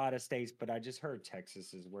there's a lot of states, but I just heard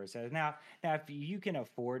Texas is where it says now. If you can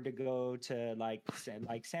afford to go to like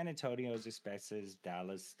San Antonio's expensive,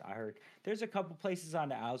 Dallas. I heard there's a couple places on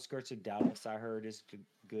the outskirts of Dallas. I heard is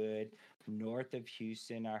good. North of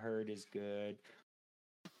Houston, I heard is good.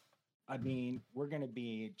 I mean, we're gonna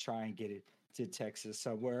be trying to get it to Texas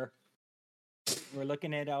somewhere. We're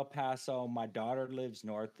looking at El Paso. My daughter lives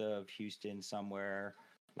north of Houston somewhere.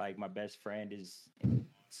 Like my best friend is in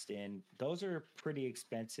Austin. Those are pretty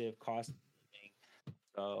expensive, cost.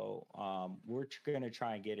 So we're gonna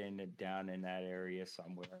try and get down in that area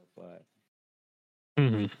somewhere. But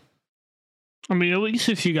I mean, at least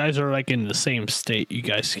if you guys are like in the same state, you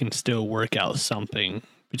guys can still work out something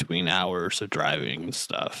between hours of driving and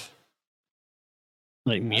stuff.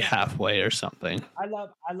 Like meet halfway or something. I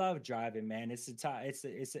love driving, man. It's a time.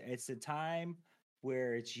 It's a time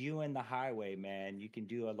where it's you and the highway, man. You can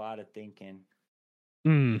do a lot of thinking.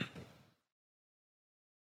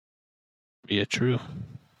 Yeah, true.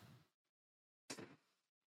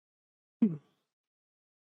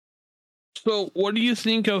 So, what do you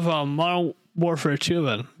think of Warfare 2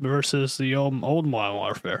 then versus the old Modern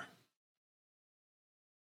Warfare?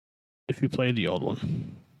 If you played the old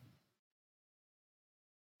one.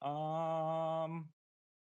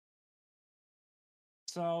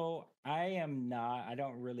 So I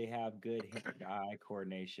don't really have good hand-eye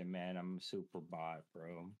coordination, man. I'm a super bot,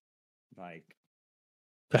 bro. Like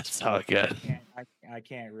That's how good. I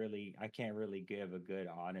can't really give a good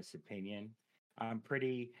honest opinion. I'm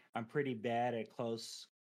pretty bad at close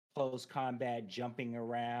combat, jumping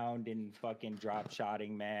around and fucking drop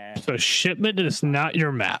shotting, man. So shipment is not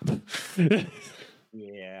your map.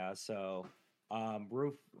 Yeah, so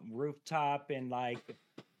rooftop and like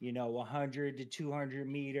 100 to 200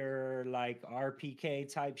 meter like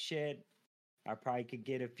RPK type shit. I probably could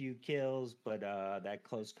get a few kills, but that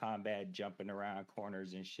close combat jumping around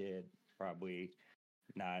corners and shit probably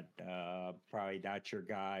not your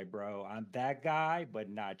guy, bro. I'm that guy, but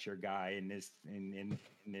not your guy in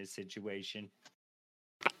this situation.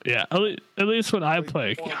 Yeah, at least when I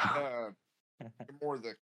play. More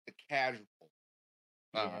the casual.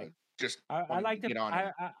 Yeah. Just I like to get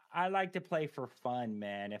on I like to play for fun,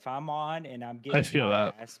 man. If I'm on and I'm getting I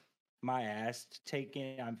feel my ass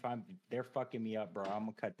taken, they're fucking me up, bro. I'm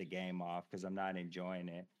gonna cut the game off because I'm not enjoying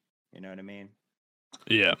it. You know what I mean?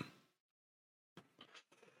 Yeah.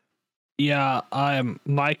 Yeah,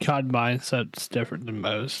 my COD mindset's different than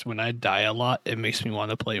most. When I die a lot, it makes me want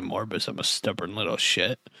to play more because I'm a stubborn little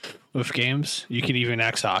shit with games. You can even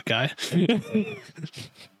ask Hawkeye.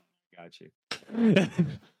 Got you.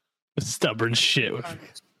 Stubborn shit.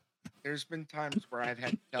 There's been times where I've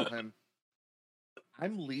had to tell him,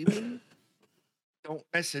 I'm leaving. Don't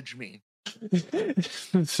message me.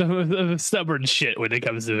 Some stubborn shit when it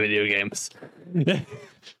comes to video games.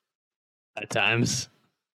 At times.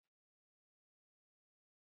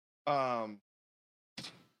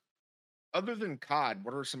 Other than COD,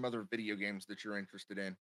 what are some other video games that you're interested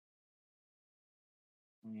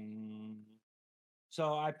in?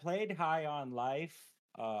 So I played High on Life.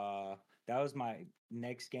 That was my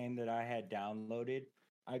next game that I had downloaded.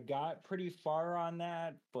 I got pretty far on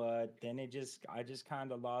that, but then I just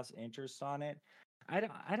kind of lost interest on it. I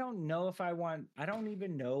don't know if I don't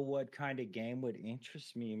even know what kind of game would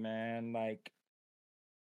interest me, man. Like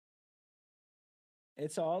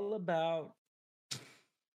it's all about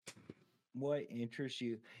what interests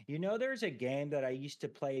you. There's a game that I used to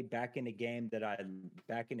play back in the day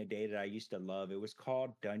that I used to love. It was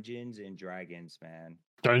called Dungeons and Dragons, man.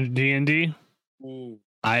 D&D? Ooh.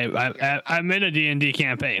 I'm in a D&D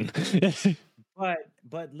campaign.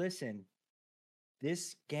 but listen,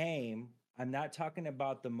 this game, I'm not talking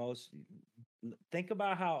about the most. Think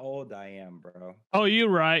about how old I am, bro. Oh, you're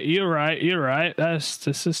right.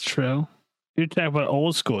 This is true. You're talking about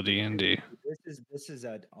old school D&D. This is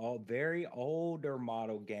a very older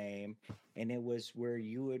model game, and it was where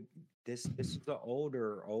you would this is the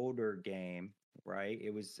older game, right?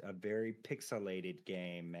 It was a very pixelated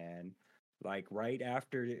game, man. Like right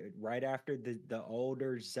after the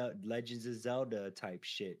older Legends of Zelda type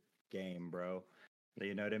shit game, bro.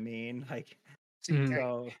 You know what I mean? Like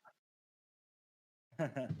so.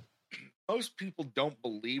 Most people don't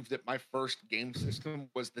believe that my first game system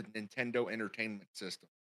was the Nintendo Entertainment System.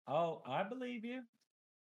 Oh, I believe you.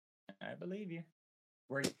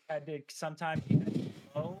 Where you had to sometimes you had to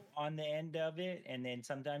go on the end of it, and then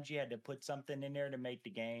sometimes you had to put something in there to make the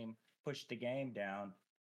game push the game down.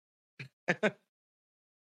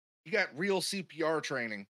 You got real CPR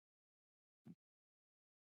training,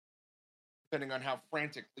 depending on how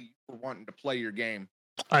frantically you were wanting to play your game.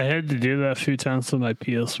 I had to do that a few times with my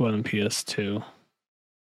PS1 and PS2.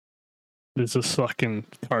 There's this fucking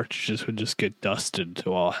cartridges would just get dusted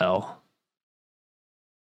to all hell.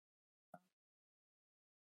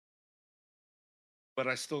 But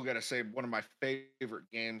I still got to say, one of my favorite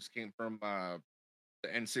games came from the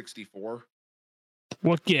N64.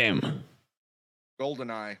 What game?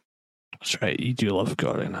 GoldenEye. That's right, you do love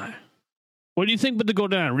GoldenEye. What do you think about the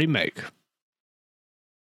GoldenEye remake?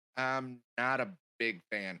 I'm not a big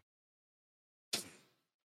fan.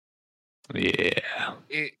 Yeah.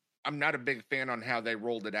 I'm not a big fan on how they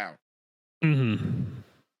rolled it out. Mm-hmm.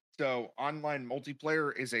 So online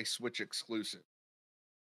multiplayer is a Switch exclusive.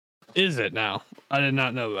 Is it now? I did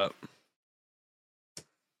not know that.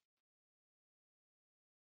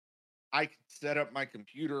 I can set up my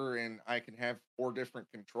computer and I can have 4 different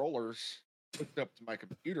controllers hooked up to my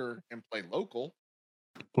computer and play local.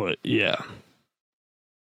 But yeah.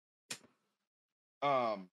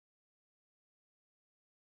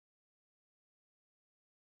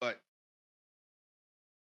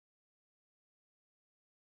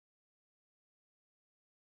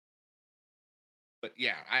 But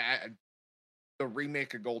yeah, the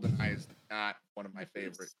remake of GoldenEye is not one of my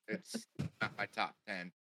favorites. It's not my top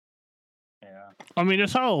 10. Yeah. I mean,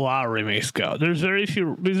 that's how a lot of remakes go. There's very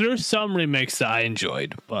few. There's some remakes that I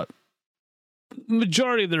enjoyed, but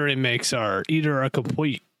majority of the remakes are either a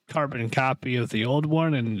complete carbon copy of the old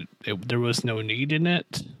one, and there was no need in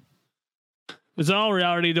it. Because in all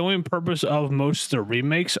reality, the only purpose of most of the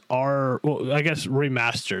remakes are, well, I guess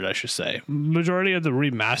remastered, I should say. Majority of the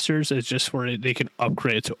remasters is just where they can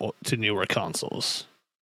upgrade to newer consoles.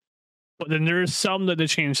 But then there's some that they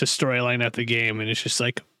change the storyline of the game, and it's just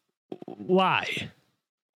like, why?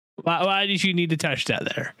 Why did you need to touch that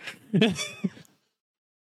there? This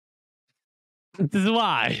is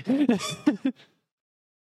why.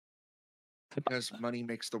 Because money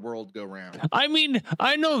makes the world go round. I mean,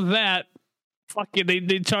 I know that. Fucking,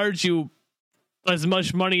 they charge you as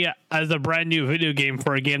much money as a brand new video game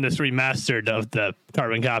for a game that's remastered of the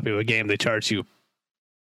carbon copy of a game. They charge you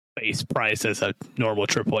base price as a normal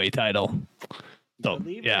AAA title. So,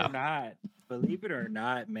 Believe it or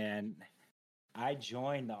not, man, I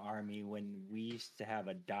joined the Army when we used to have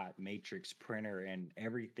a dot matrix printer and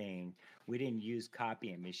everything. We didn't use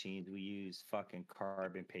copying machines. We used fucking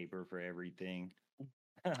carbon paper for everything.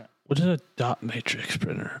 What is a dot matrix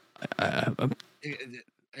printer?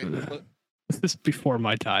 This is before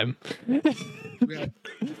my time. We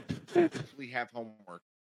have homework.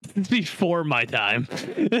 This is before my time.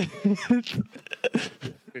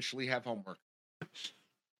 Officially have homework.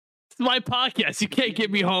 It's my podcast. You can't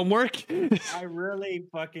give me homework. I really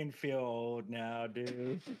fucking feel old now,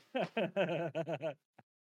 dude.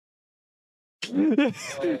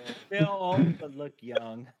 Feel old but look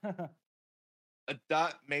young. A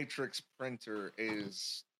dot matrix printer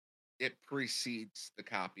it precedes the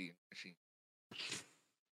copying machine.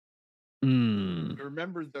 You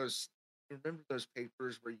remember those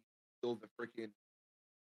papers where you peel the freaking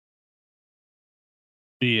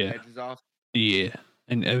edges off? Yeah,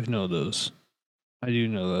 and I know those. I do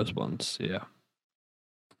know those ones. Yeah.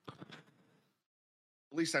 At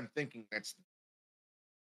least I'm thinking that's.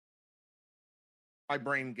 My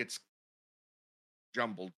brain gets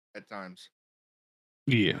jumbled at times.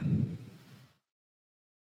 Yeah.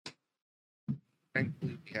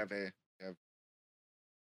 Thankfully, we have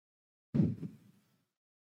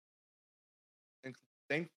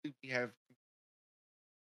Thankfully, we have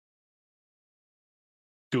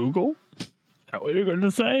Google? Is that what you're going to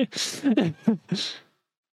say?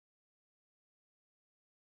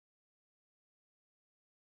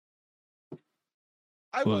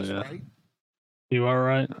 I was right. You are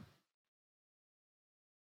right.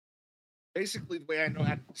 Basically, the way I know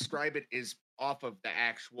how to describe it is off of the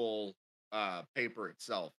actual paper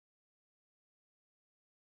itself.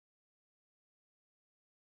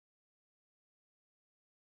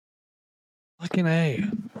 Fucking A.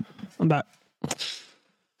 I'm back.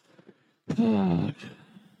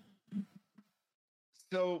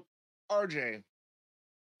 So, RJ,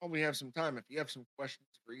 while we have some time, if you have some questions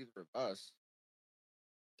for either of us.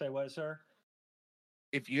 Say what, sir?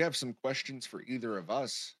 If you have some questions for either of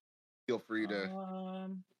us, feel free to.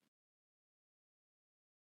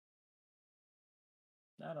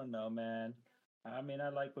 I don't know, man. I mean, I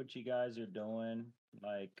like what you guys are doing.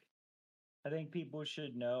 Like, I think people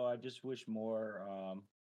should know. I just wish more.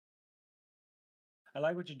 I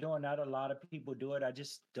like what you're doing. Not a lot of people do it. I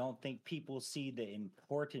just don't think people see the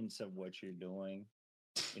importance of what you're doing.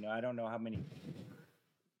 You know, I don't know how many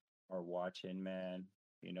are watching, man.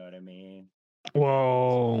 You know what I mean?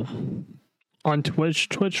 Well, on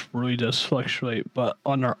Twitch really does fluctuate, but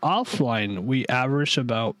on our offline, we average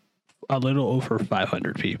about a little over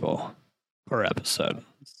 500 people per episode.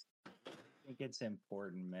 I think it's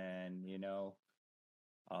important, man. You know,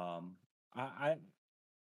 I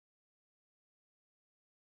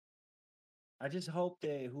just hope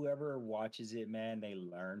that whoever watches it, man, they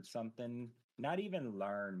learn something. Not even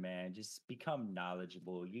learn, man. Just become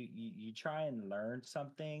knowledgeable. You try and learn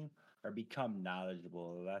something or become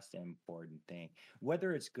knowledgeable. That's the important thing.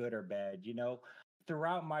 Whether it's good or bad, you know.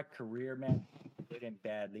 Throughout my career, man, good and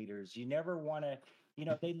bad leaders. You never want to. You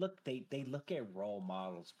know, they look at role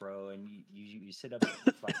models, bro, and you sit up and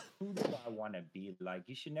it's like, who do I want to be like?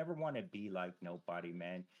 You should never want to be like nobody,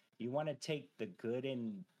 man. You want to take the good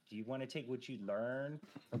and you want to take what you learn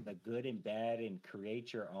from the good and bad and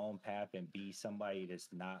create your own path and be somebody that's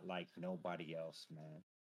not like nobody else, man.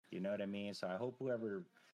 You know what I mean? So I hope whoever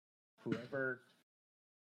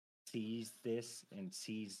sees this and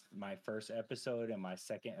sees my first episode and my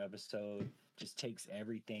second episode just takes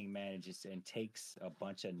everything, man, and takes a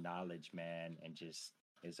bunch of knowledge, man, and just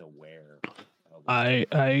is aware of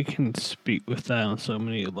I can speak with that on so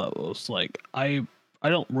many levels. Like I I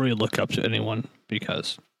don't really look up to anyone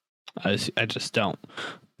because I just don't.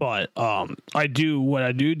 But I do, what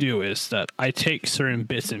I do is that I take certain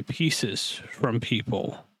bits and pieces from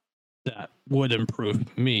people that would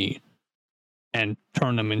improve me and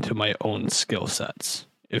turn them into my own skill sets.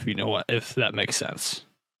 If you know what, if that makes sense.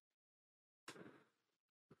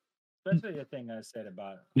 Especially the thing I said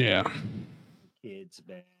about Yeah. kids,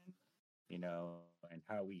 man, you know, and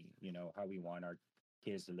how we, how we want our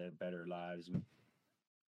kids to live better lives.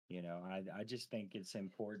 You know, I just think it's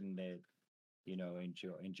important that,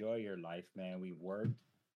 enjoy your life, man. We work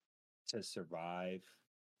to survive,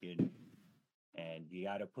 you know, and you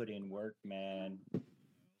got to put in work, man.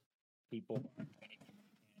 People are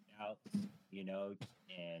out, you know,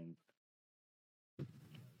 and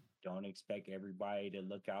don't expect everybody to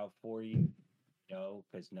look out for you,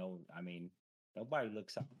 because nobody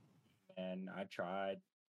looks out, man. I tried,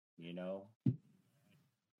 you know,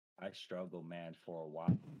 I struggled, man, for a while.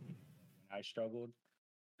 When I struggled,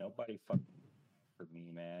 nobody fucking for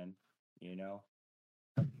me, man. You know,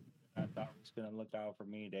 I thought was gonna look out for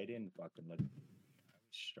me. They didn't fucking look. I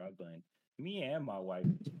was struggling. Me and my wife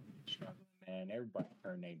was struggling, man. Everybody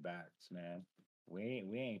turned their backs, man. We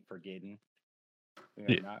ain't forgetting.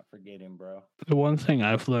 We are not forgetting, bro. The one thing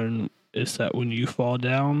I've learned is that when you fall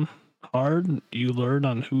down hard, you learn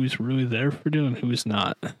on who's really there for you and who's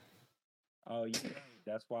not. Oh, yeah.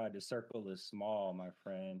 That's why the circle is small, my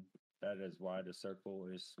friend. That is why the circle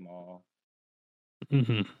is small.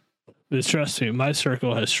 Mm-hmm. But trust me, my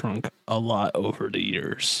circle has shrunk a lot over the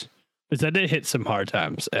years. Because I did hit some hard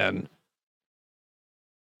times, and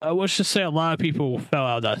I would just say a lot of people fell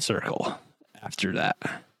out of that circle after that.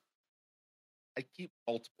 I keep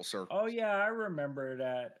multiple circles. Oh yeah, I remember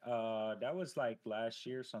that. That was like last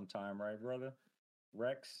year sometime, right, brother?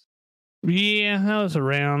 Rex? Yeah, that was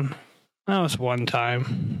around. That was one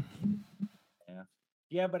time. Yeah.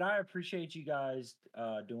 Yeah, but I appreciate you guys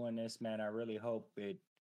doing this, man. I really hope it,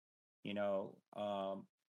 you know,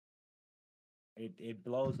 it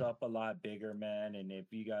blows up a lot bigger, man. And if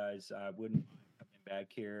you guys wouldn't mind coming back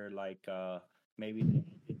here like maybe the end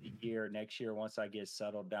of the year, next year, once I get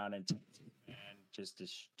settled down in Texas, man, just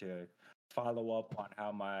to follow up on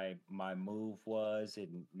how my move was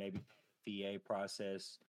and maybe the VA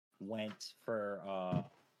process went for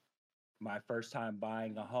my first time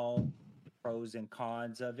buying a home, pros and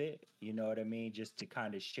cons of it. You know what I mean? Just to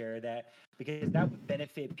kind of share that because that would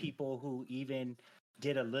benefit people who even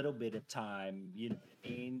did a little bit of time. You know what I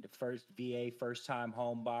mean? The first VA, first time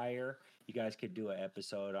home buyer. You guys could do an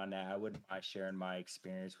episode on that. I wouldn't mind sharing my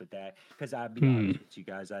experience with that because I'll be honest with you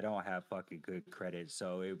guys, I don't have fucking good credit.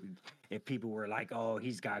 So if people were like, "Oh,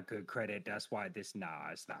 he's got good credit," that's why this.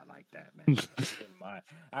 Nah, it's not like that, man.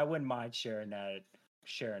 I wouldn't mind sharing that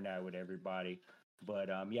with everybody. But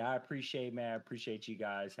yeah, I appreciate you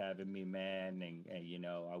guys having me, man. And you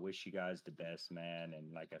know, I wish you guys the best, man.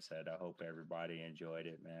 And like I said, I hope everybody enjoyed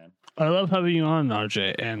it, man. I love having you on,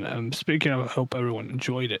 RJ. And speaking of, I hope everyone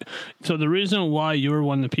enjoyed it. So the reason why you were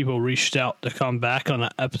one of the people reached out to come back on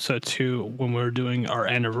episode 2 when we were doing our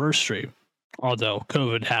anniversary, although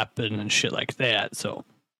COVID happened and shit like that, so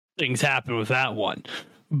things happened with that one.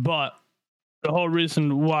 But the whole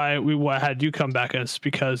reason why we had you come back is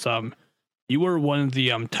because you were one of the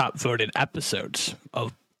top voted episodes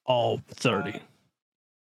of all 30.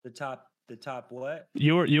 The top what?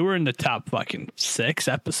 You were in the top fucking 6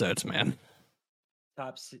 episodes, man.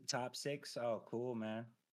 Top 6? Oh, cool, man.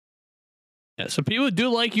 Yeah, so people do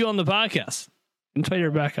like you on the podcast until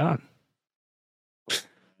you're back on.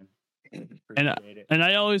 And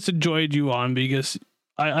I always enjoyed you on because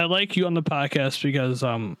I like you on the podcast because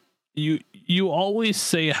you always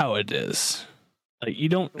say how it is. Like you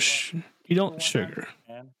don't sugar.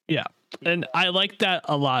 Yeah. And I like that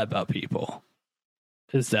a lot about people.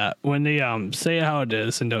 Is that when they say how it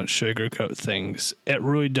is and don't sugarcoat things, it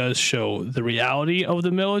really does show the reality of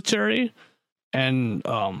the military and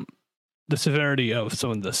the severity of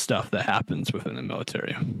some of the stuff that happens within the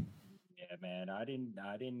military. Yeah, man. I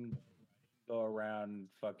didn't go around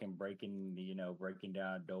fucking breaking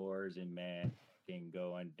down doors and man fucking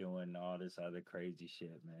going doing all this other crazy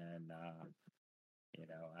shit, man. You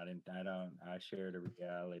know, I share the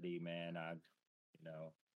reality, man.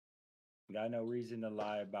 Got no reason to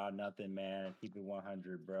lie about nothing, man. Keep it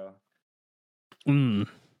 100, bro.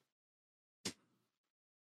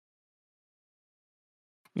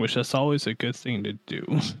 Which that's always a good thing to do.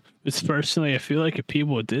 Because personally, I feel like if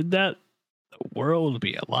people did that, the world would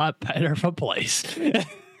be a lot better of a place.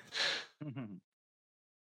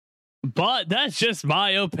 But that's just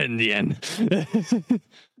my opinion.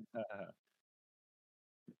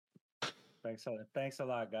 Thanks a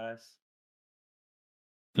lot, guys.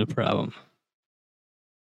 No problem.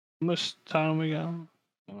 How much time we got?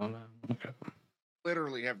 Oh, no. Okay.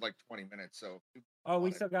 Literally have like 20 minutes. So. Oh,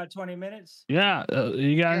 we still got 20 minutes? Yeah.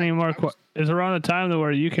 You got Yeah, any more? I was- Is around the time to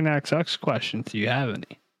where you can ask us questions? Do you have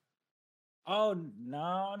any? Oh,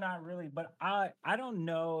 no, not really. But I don't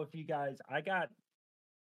know if you guys, I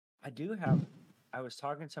do have, I was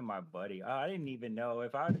talking to my buddy. I didn't even know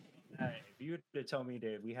if you would have told me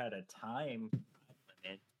that we had a time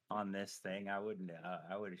limit on this thing, I would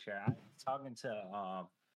have shared. I was talking to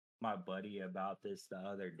my buddy about this the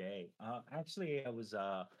other day. Actually, it was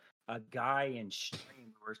a guy in stream.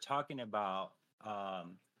 We were talking about.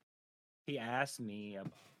 He asked me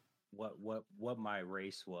about what my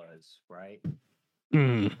race was, right?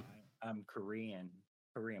 Mm. I'm Korean,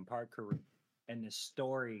 part Korean, and the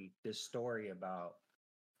story about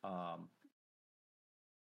um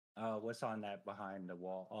what's on that behind the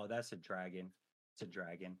wall? Oh, that's a dragon. It's a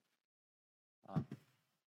dragon. Um,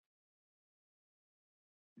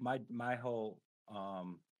 my whole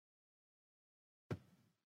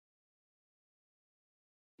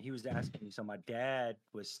he was asking me. So my dad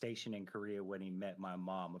was stationed in Korea when he met my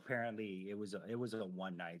mom. Apparently, it was a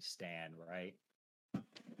one night stand, right?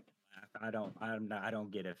 I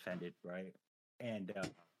don't get offended, right? And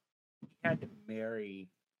he had to marry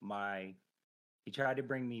my. He tried to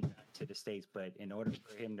bring me back to the states, but in order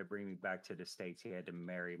for him to bring me back to the states, he had to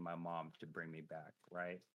marry my mom to bring me back,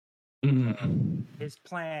 right? Mm. His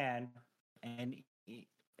plan, and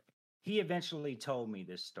he eventually told me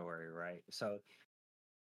this story, right? So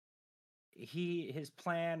his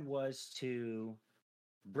plan was to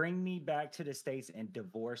bring me back to the states and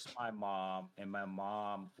divorce my mom, and my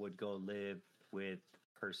mom would go live with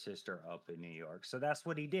her sister up in New York. So that's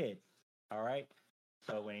what he did. All right.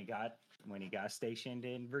 So when he got stationed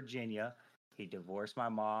in Virginia, he divorced my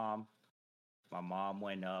mom. My mom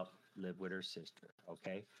went up, lived with her sister.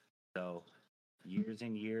 Okay. So years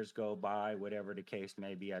and years go by, whatever the case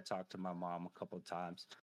may be. I talked to my mom a couple of times.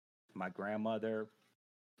 My grandmother,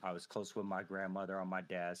 I was close with my grandmother on my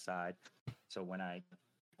dad's side. So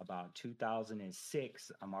about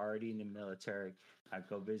 2006, I'm already in the military. I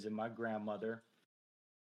go visit my grandmother.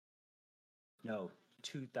 No,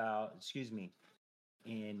 2000, excuse me.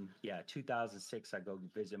 In 2006, I go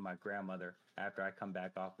visit my grandmother. After I come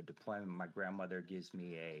back off of deployment, my grandmother gives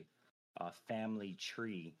me a family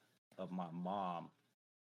tree of my mom.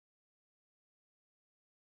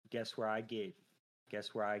 Guess where I get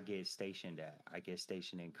guess where I get stationed at? I get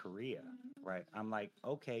stationed in Korea, right? I'm like,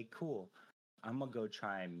 okay, cool. I'm gonna go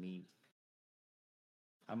try and meet.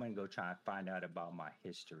 I'm gonna go try and find out about my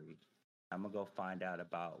history. I'm gonna go find out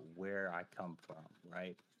about where I come from,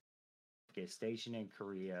 right? Get stationed in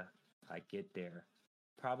Korea. I get there.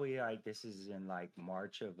 Probably like this is in like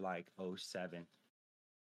March of like '07.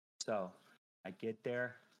 So I get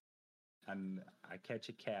there. I catch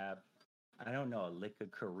a cab. I don't know a lick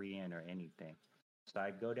of Korean or anything. So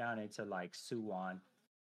I go down into like Suwon.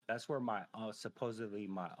 That's where my supposedly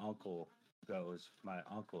my uncle goes. My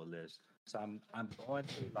uncle lives. So I'm going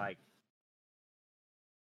through like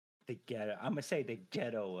the ghetto. I'm gonna say the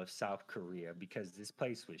ghetto of South Korea because this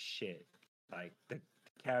place was shit. Like the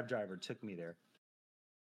cab driver took me there.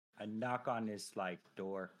 I knock on this like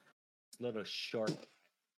door. This little short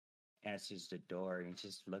answers the door and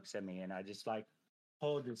just looks at me, and I just like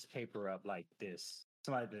hold this paper up like this.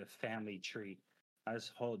 Somebody did a family tree. I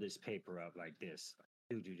just hold this paper up like this.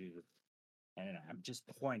 Do do do. And then I'm just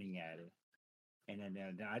pointing at it. And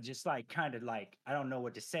then I just like kind of like I don't know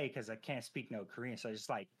what to say because I can't speak no Korean. So I just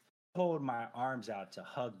like hold my arms out to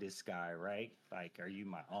hug this guy, right? Like, are you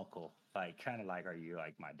my uncle? Like, kind of like, are you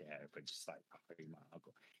like my dad? But just like, are you my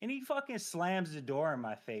uncle? And he fucking slams the door in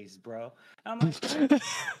my face, bro. I'm like, you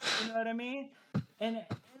know what I mean? And then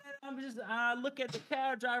I'm just, I look at the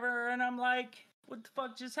cab driver and I'm like, what the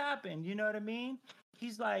fuck just happened? You know what I mean?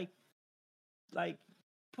 He's like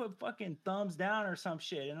put fucking thumbs down or some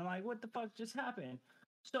shit. And I'm like, what the fuck just happened?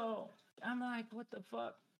 So I'm like, what the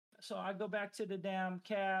fuck? So I go back to the damn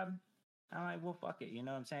cab. I'm like, well, fuck it. You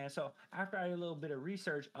know what I'm saying? So after I did a little bit of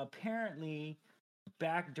research, apparently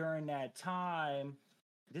back during that time,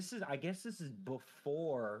 I guess this is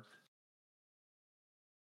before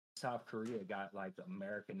South Korea got like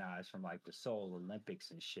Americanized from like the Seoul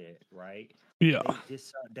Olympics and shit, right? Yeah.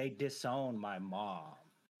 They disowned my mom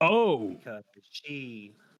Oh. because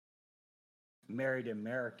she married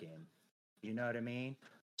American. You know what I mean?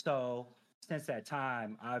 So since that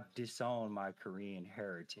time, I've disowned my Korean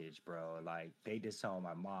heritage, bro. Like they disowned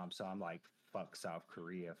my mom, so I'm like, fuck South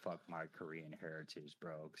Korea, fuck my Korean heritage,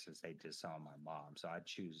 bro. Since they disowned my mom, so I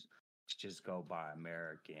choose to just go by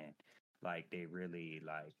American. Like they really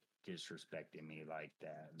like disrespecting me like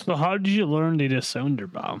that. So how did you learn they disowned your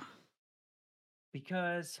bomb?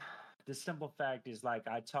 Because the simple fact is, like,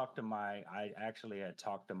 I actually had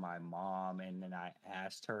talked to my mom, and then I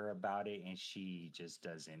asked her about it, and she just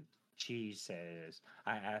doesn't. She says,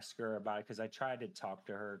 I asked her about it because I tried to talk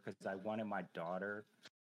to her because I wanted my daughter.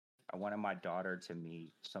 I wanted my daughter to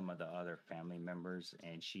meet some of the other family members,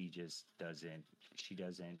 and she just doesn't. She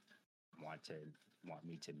doesn't want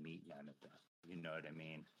me to meet none of them. You know what I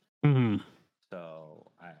mean? Hmm.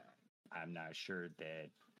 So I'm not sure that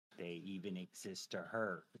they even exist to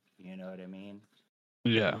her. You know what I mean?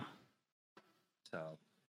 Yeah. So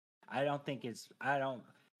I don't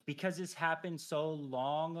because it's happened so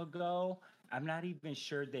long ago. I'm not even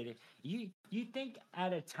sure that you think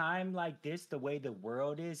at a time like this, the way the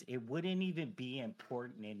world is, it wouldn't even be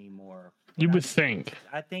important anymore. You But would think.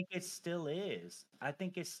 I think it still is. I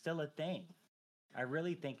think it's still a thing. I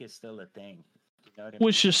really think it's still a thing. You know what I mean?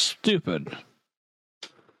 Which is stupid.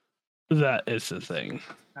 That is the thing.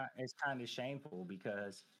 It's kind of shameful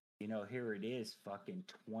because here it is, fucking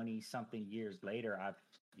 20 something years later. I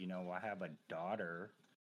have a daughter,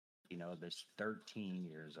 that's 13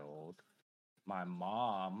 years old. My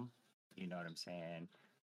mom, you know what I'm saying?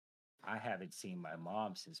 I haven't seen my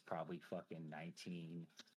mom since probably fucking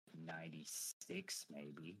 1996,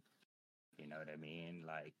 maybe. You know what I mean?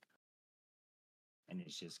 Like, and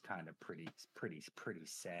it's just kind of pretty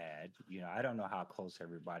sad. I don't know how close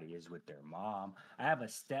everybody is with their mom. I have a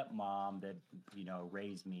stepmom that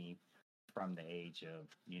raised me from the age of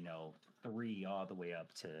 3 all the way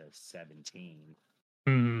up to 17. Mm.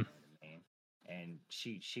 You know what I mean? And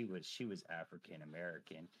she was African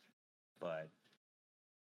American, but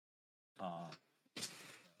my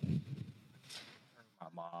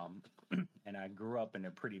mom and I grew up in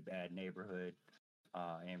a pretty bad neighborhood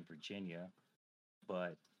in Virginia,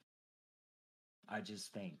 but I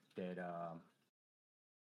just think that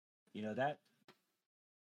that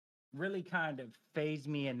really kind of phased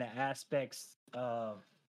me in the aspects of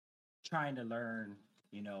trying to learn,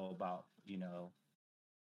 about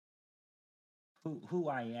who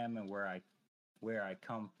I am and where I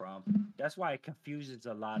come from. That's why it confuses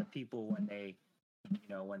a lot of people when they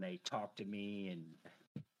talk to me and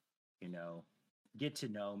get to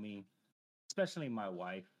know me, especially my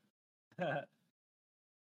wife.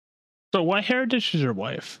 So what heritage is your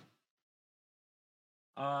wife?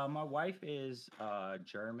 My wife is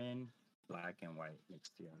German, black and white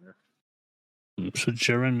mixed together. So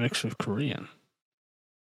German mixed with Korean.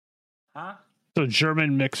 Huh? So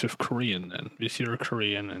German mix with Korean then. Because you're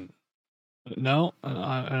Korean and no,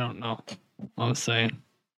 I don't know. I'm saying.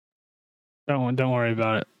 Don't worry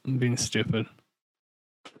about it. I'm being stupid.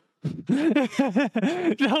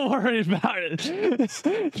 Don't worry about it.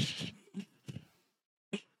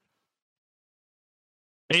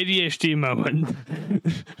 ADHD moment.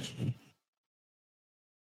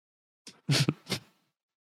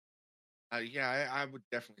 Yeah, I would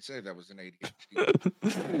definitely say that was an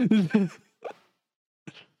ADHD.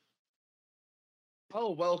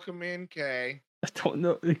 Oh, welcome in, Kay. I don't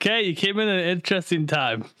know. Okay, you came in at an interesting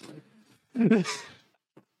time. Speaking of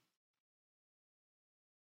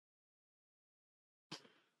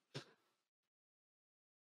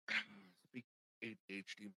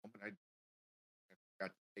ADHD moment, I forgot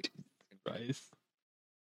to take. Right.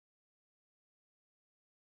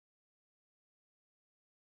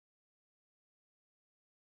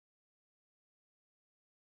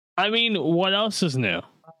 I mean, what else is new?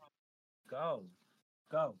 Go.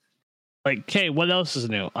 Like, Kay, what else is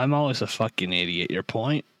new? I'm always a fucking idiot. Your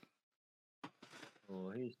point?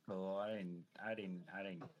 Cool. He's cool. I didn't get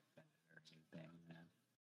offended or anything, man.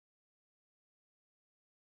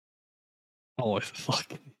 Always a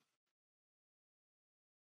fucking.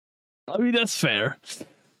 I mean, that's fair.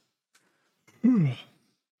 God,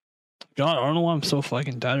 I don't know why I'm so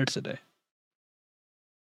fucking tired today.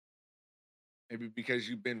 Maybe because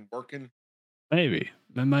you've been working. Maybe.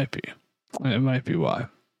 It might be. It might be why.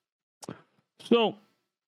 So,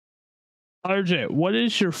 RJ, what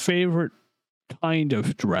is your favorite kind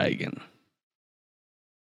of dragon?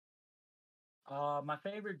 My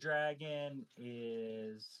favorite dragon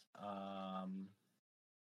is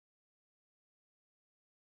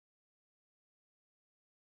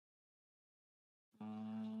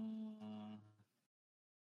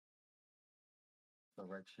so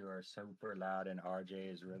Rex, you are super loud and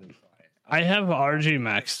RJ is really quiet. I have RJ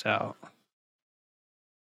maxed out.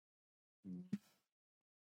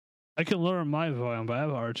 I can lower my volume, but I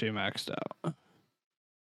have RJ maxed out.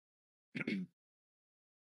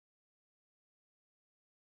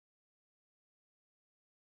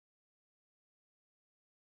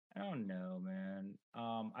 don't know, man.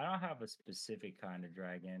 I don't have a specific kind of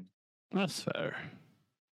dragon. That's fair.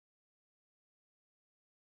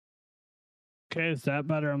 Okay, is that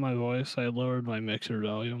better on my voice? I lowered my mixer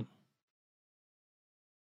volume.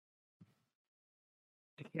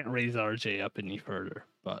 I can't raise RJ up any further,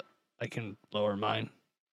 but I can lower mine.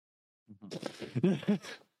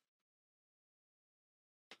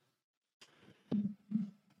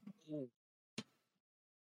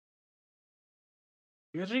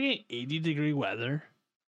 You guys are getting 80-degree weather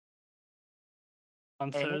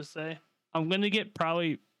on Thursday. I'm gonna get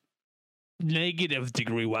probably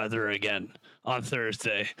 -degree weather again on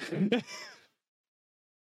Thursday.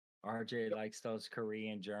 RJ likes those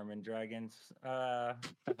Korean German dragons.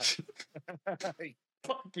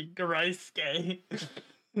 Fucking Christ, gay.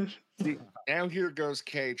 See, now here goes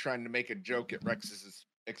Kay trying to make a joke at Rex's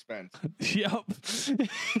expense. Yep.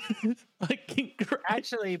 Fucking Christ.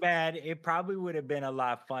 Actually, man, it probably would have been a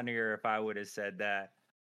lot funnier if I would have said that.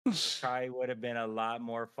 Probably would have been a lot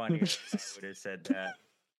more funnier if I would have said that.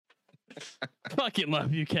 Fucking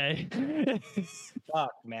love you, Kay.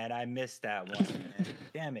 Fuck, man, I missed that one. Man.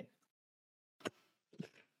 Damn it.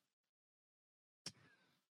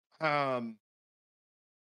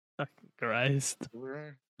 Fucking Christ.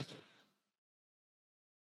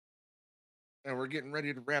 And we're getting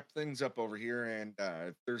ready to wrap things up over here. And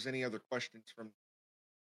if there's any other questions from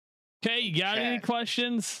Okay, you got any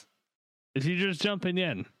questions? Is he just jumping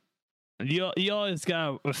in? You always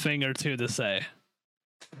got a thing or two to say.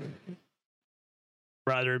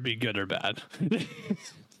 Rather it be good or bad.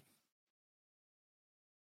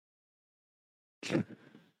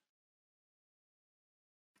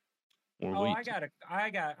 I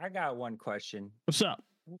got one question. What's up?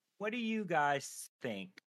 What do you guys think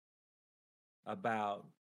about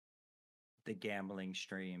the gambling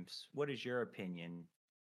streams? What is your opinion?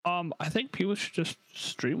 I think people should just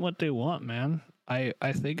stream what they want, man. I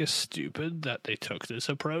think it's stupid that they took this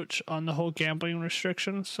approach on the whole gambling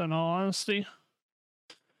restrictions, in all honesty.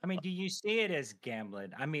 I mean, do you see it as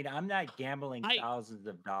gambling? I mean, I'm not gambling thousands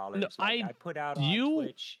of dollars. No, I put out on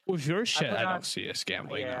Twitch. With your shit, I don't see us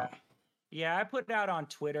gambling now. Yeah, I put out on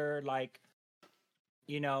Twitter, like,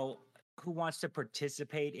 you know, who wants to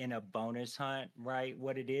participate in a bonus hunt, right?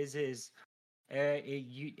 What it is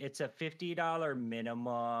it's a $50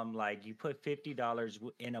 minimum. Like, you put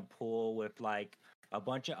 $50 in a pool with like a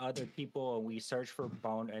bunch of other people, and we search for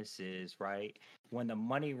bonuses, right? When the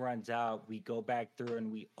money runs out, we go back through and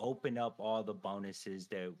we open up all the bonuses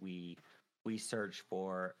that we search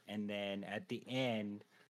for, and then at the end,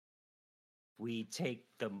 we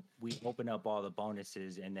open up all the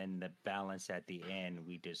bonuses, and then the balance at the end,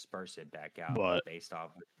 we disperse it back out based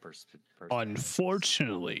off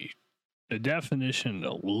unfortunately, the definition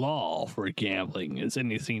of law for gambling is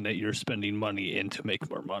anything that you're spending money in to make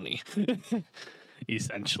more money.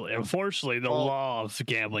 Essentially. Unfortunately, the law of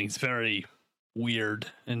gambling is very weird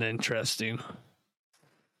and interesting.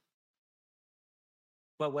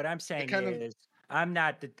 But what I'm saying is, I'm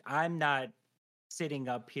not sitting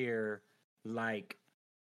up here like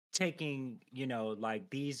taking, like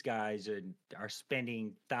these guys are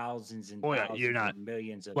spending thousands and thousands of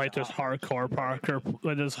millions of like dollars. This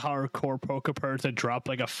hardcore poker players that drop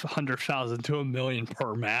like 100,000 to $1 million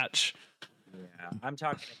per match. Yeah, I'm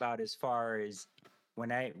talking about as far as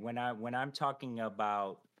when I'm talking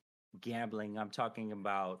about gambling, I'm talking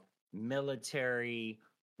about military,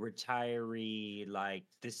 retiree, like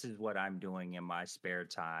this is what I'm doing in my spare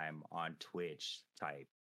time on Twitch type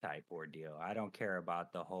ordeal. I don't care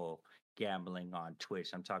about the whole gambling on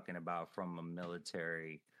Twitch. I'm talking about from a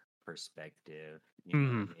military perspective, you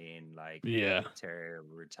know what I mean? Like military,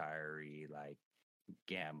 retiree, like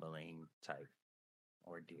gambling type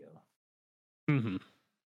ordeal. Mm-hmm.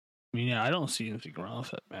 I mean, yeah, I don't see anything wrong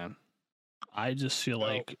with it, man. I just feel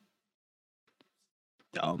like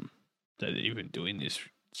dumb that they're even doing this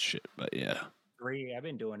shit, but yeah. I've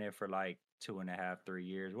been doing it for like 2.5, 3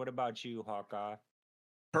 years. What about you, Hawkeye?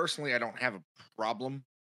 Personally, I don't have a problem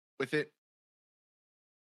with it.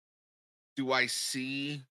 Do I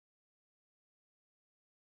see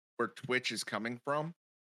where Twitch is coming from?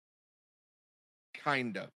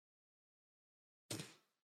 Kinda.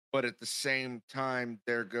 But at the same time,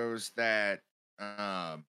 there goes that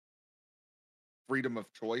freedom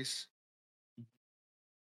of choice.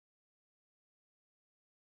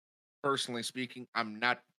 Personally speaking, I'm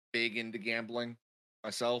not big into gambling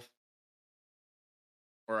myself.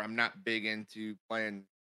 Or I'm not big into playing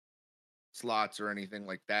slots or anything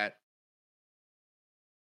like that.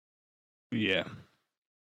 Yeah.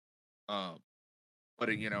 But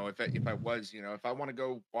if I was, if I want to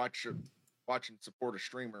go watch and support a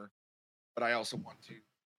streamer, but I also want to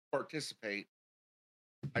participate,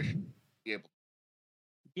 I should be able.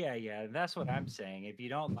 Yeah, that's what I'm saying. If you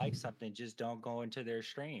don't like something, just don't go into their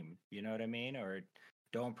stream. You know what I mean? Or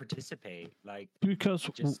don't participate. Like, Because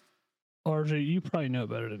just RJ, you probably know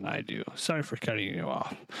better than I do. Sorry for cutting you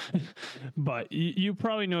off, but you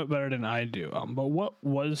probably know it better than I do. But what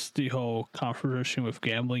was the whole controversy with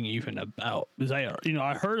gambling even about? Because I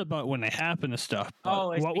heard about when it happened and stuff.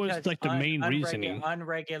 But it's what was because like the main reasoning?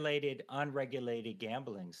 unregulated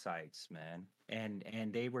gambling sites, man.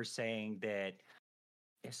 And they were saying that.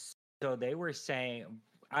 So they were saying,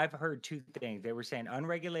 I've heard two things. They were saying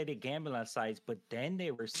unregulated gambling sites, but then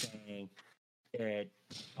they were saying that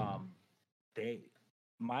they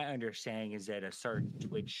my understanding is that a certain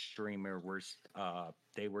Twitch streamer was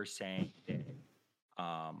they were saying that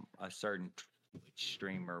a certain Twitch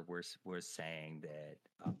streamer was saying that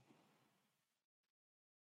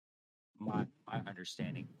my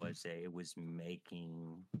understanding was that it was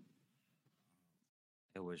making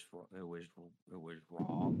it was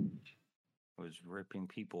wrong. It was ripping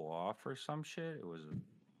people off or some shit. It was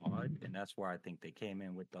odd, and that's where I think they came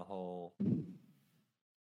in with the whole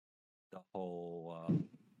The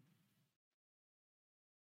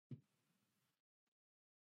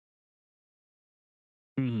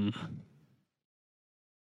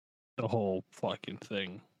whole fucking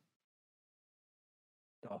thing.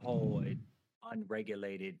 the whole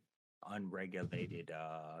unregulated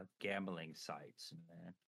gambling sites,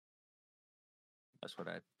 man. That's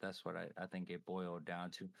what I think it boiled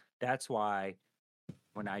down to. That's why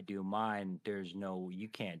when I do mine, you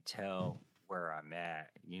can't tell where I'm at.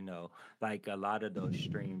 Like a lot of those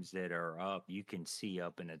streams that are up, you can see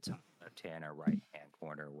up in the top left hand or right hand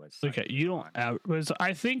corner what's Okay, you don't. Because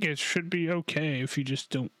I think it should be okay if you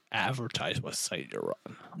just don't advertise what site you're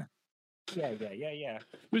on. Yeah.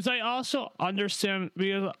 Because I also understand,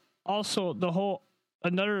 because also the whole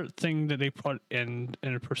another thing that they put in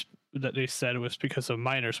that they said was because of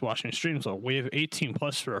minors watching streams. So we have 18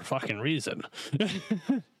 plus for a fucking reason.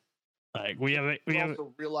 Like we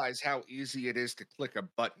also realize how easy it is to click a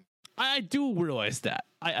button. I do realize that.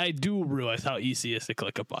 I do realize how easy it is to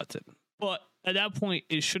click a button. But at that point,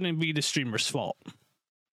 it shouldn't be the streamer's fault.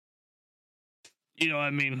 You know what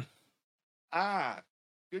I mean?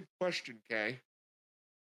 Good question, Kay.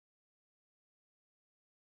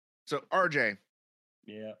 So, RJ.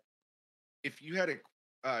 Yeah. If you had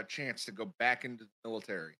a chance to go back into the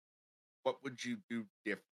military, what would you do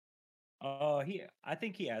different? I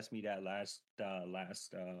think he asked me that last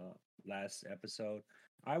episode.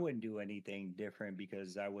 I wouldn't do anything different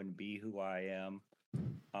because I wouldn't be who I am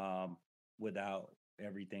without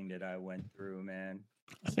everything that I went through, man.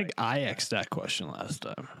 I think I asked that question last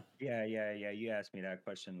time. Yeah. You asked me that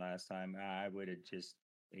question last time. I would have just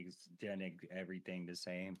done everything the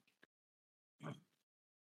same.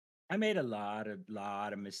 I made a lot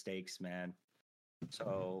of mistakes, man.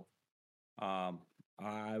 So,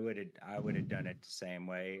 I would have done it the same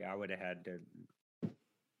way. I would have had to.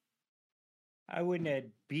 I wouldn't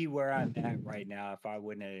be where I'm at right now if I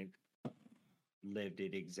wouldn't have lived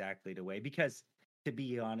it exactly the way. Because to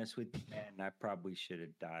be honest with you, man, I probably should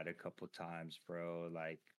have died a couple times, bro.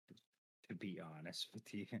 Like, to be honest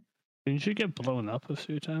with you, didn't you get blown up a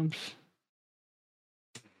few times?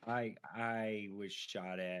 I was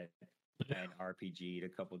shot at and RPG'd a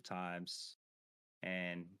couple times,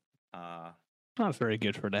 and not very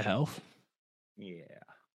good for the health. Yeah.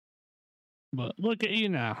 But look at you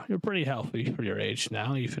now. You're pretty healthy for your age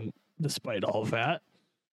now, even despite all of that.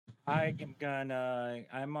 I'm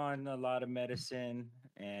on a lot of medicine,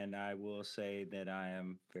 and I will say that I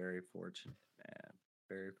am very fortunate, man.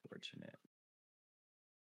 Very fortunate.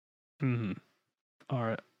 All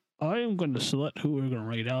right. I am going to select who we're going to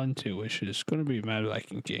raid on to, which is going to be Mad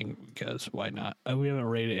Viking King, because why not? We haven't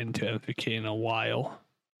raided into MVK in a while.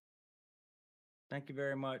 Thank you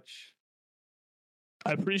very much.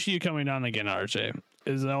 I appreciate you coming on again, RJ.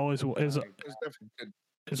 It's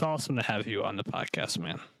awesome to have you on the podcast,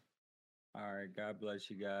 man. All right. God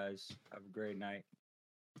bless you guys. Have a great night.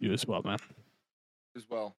 You as well, man. As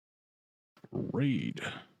well. Raid.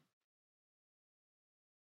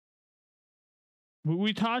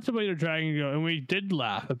 We talked about your Dragon Go, and we did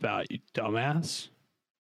laugh about you, dumbass.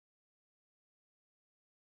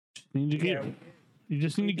 You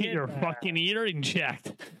just need to get your fucking earring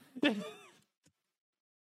checked.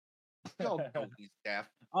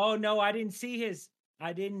 Oh no, I didn't see his.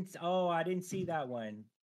 I didn't see that one.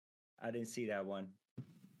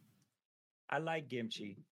 I like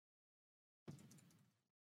Gimchi.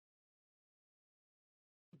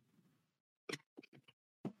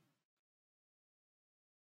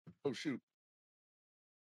 Oh shoot.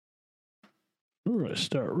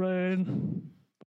 Start raid.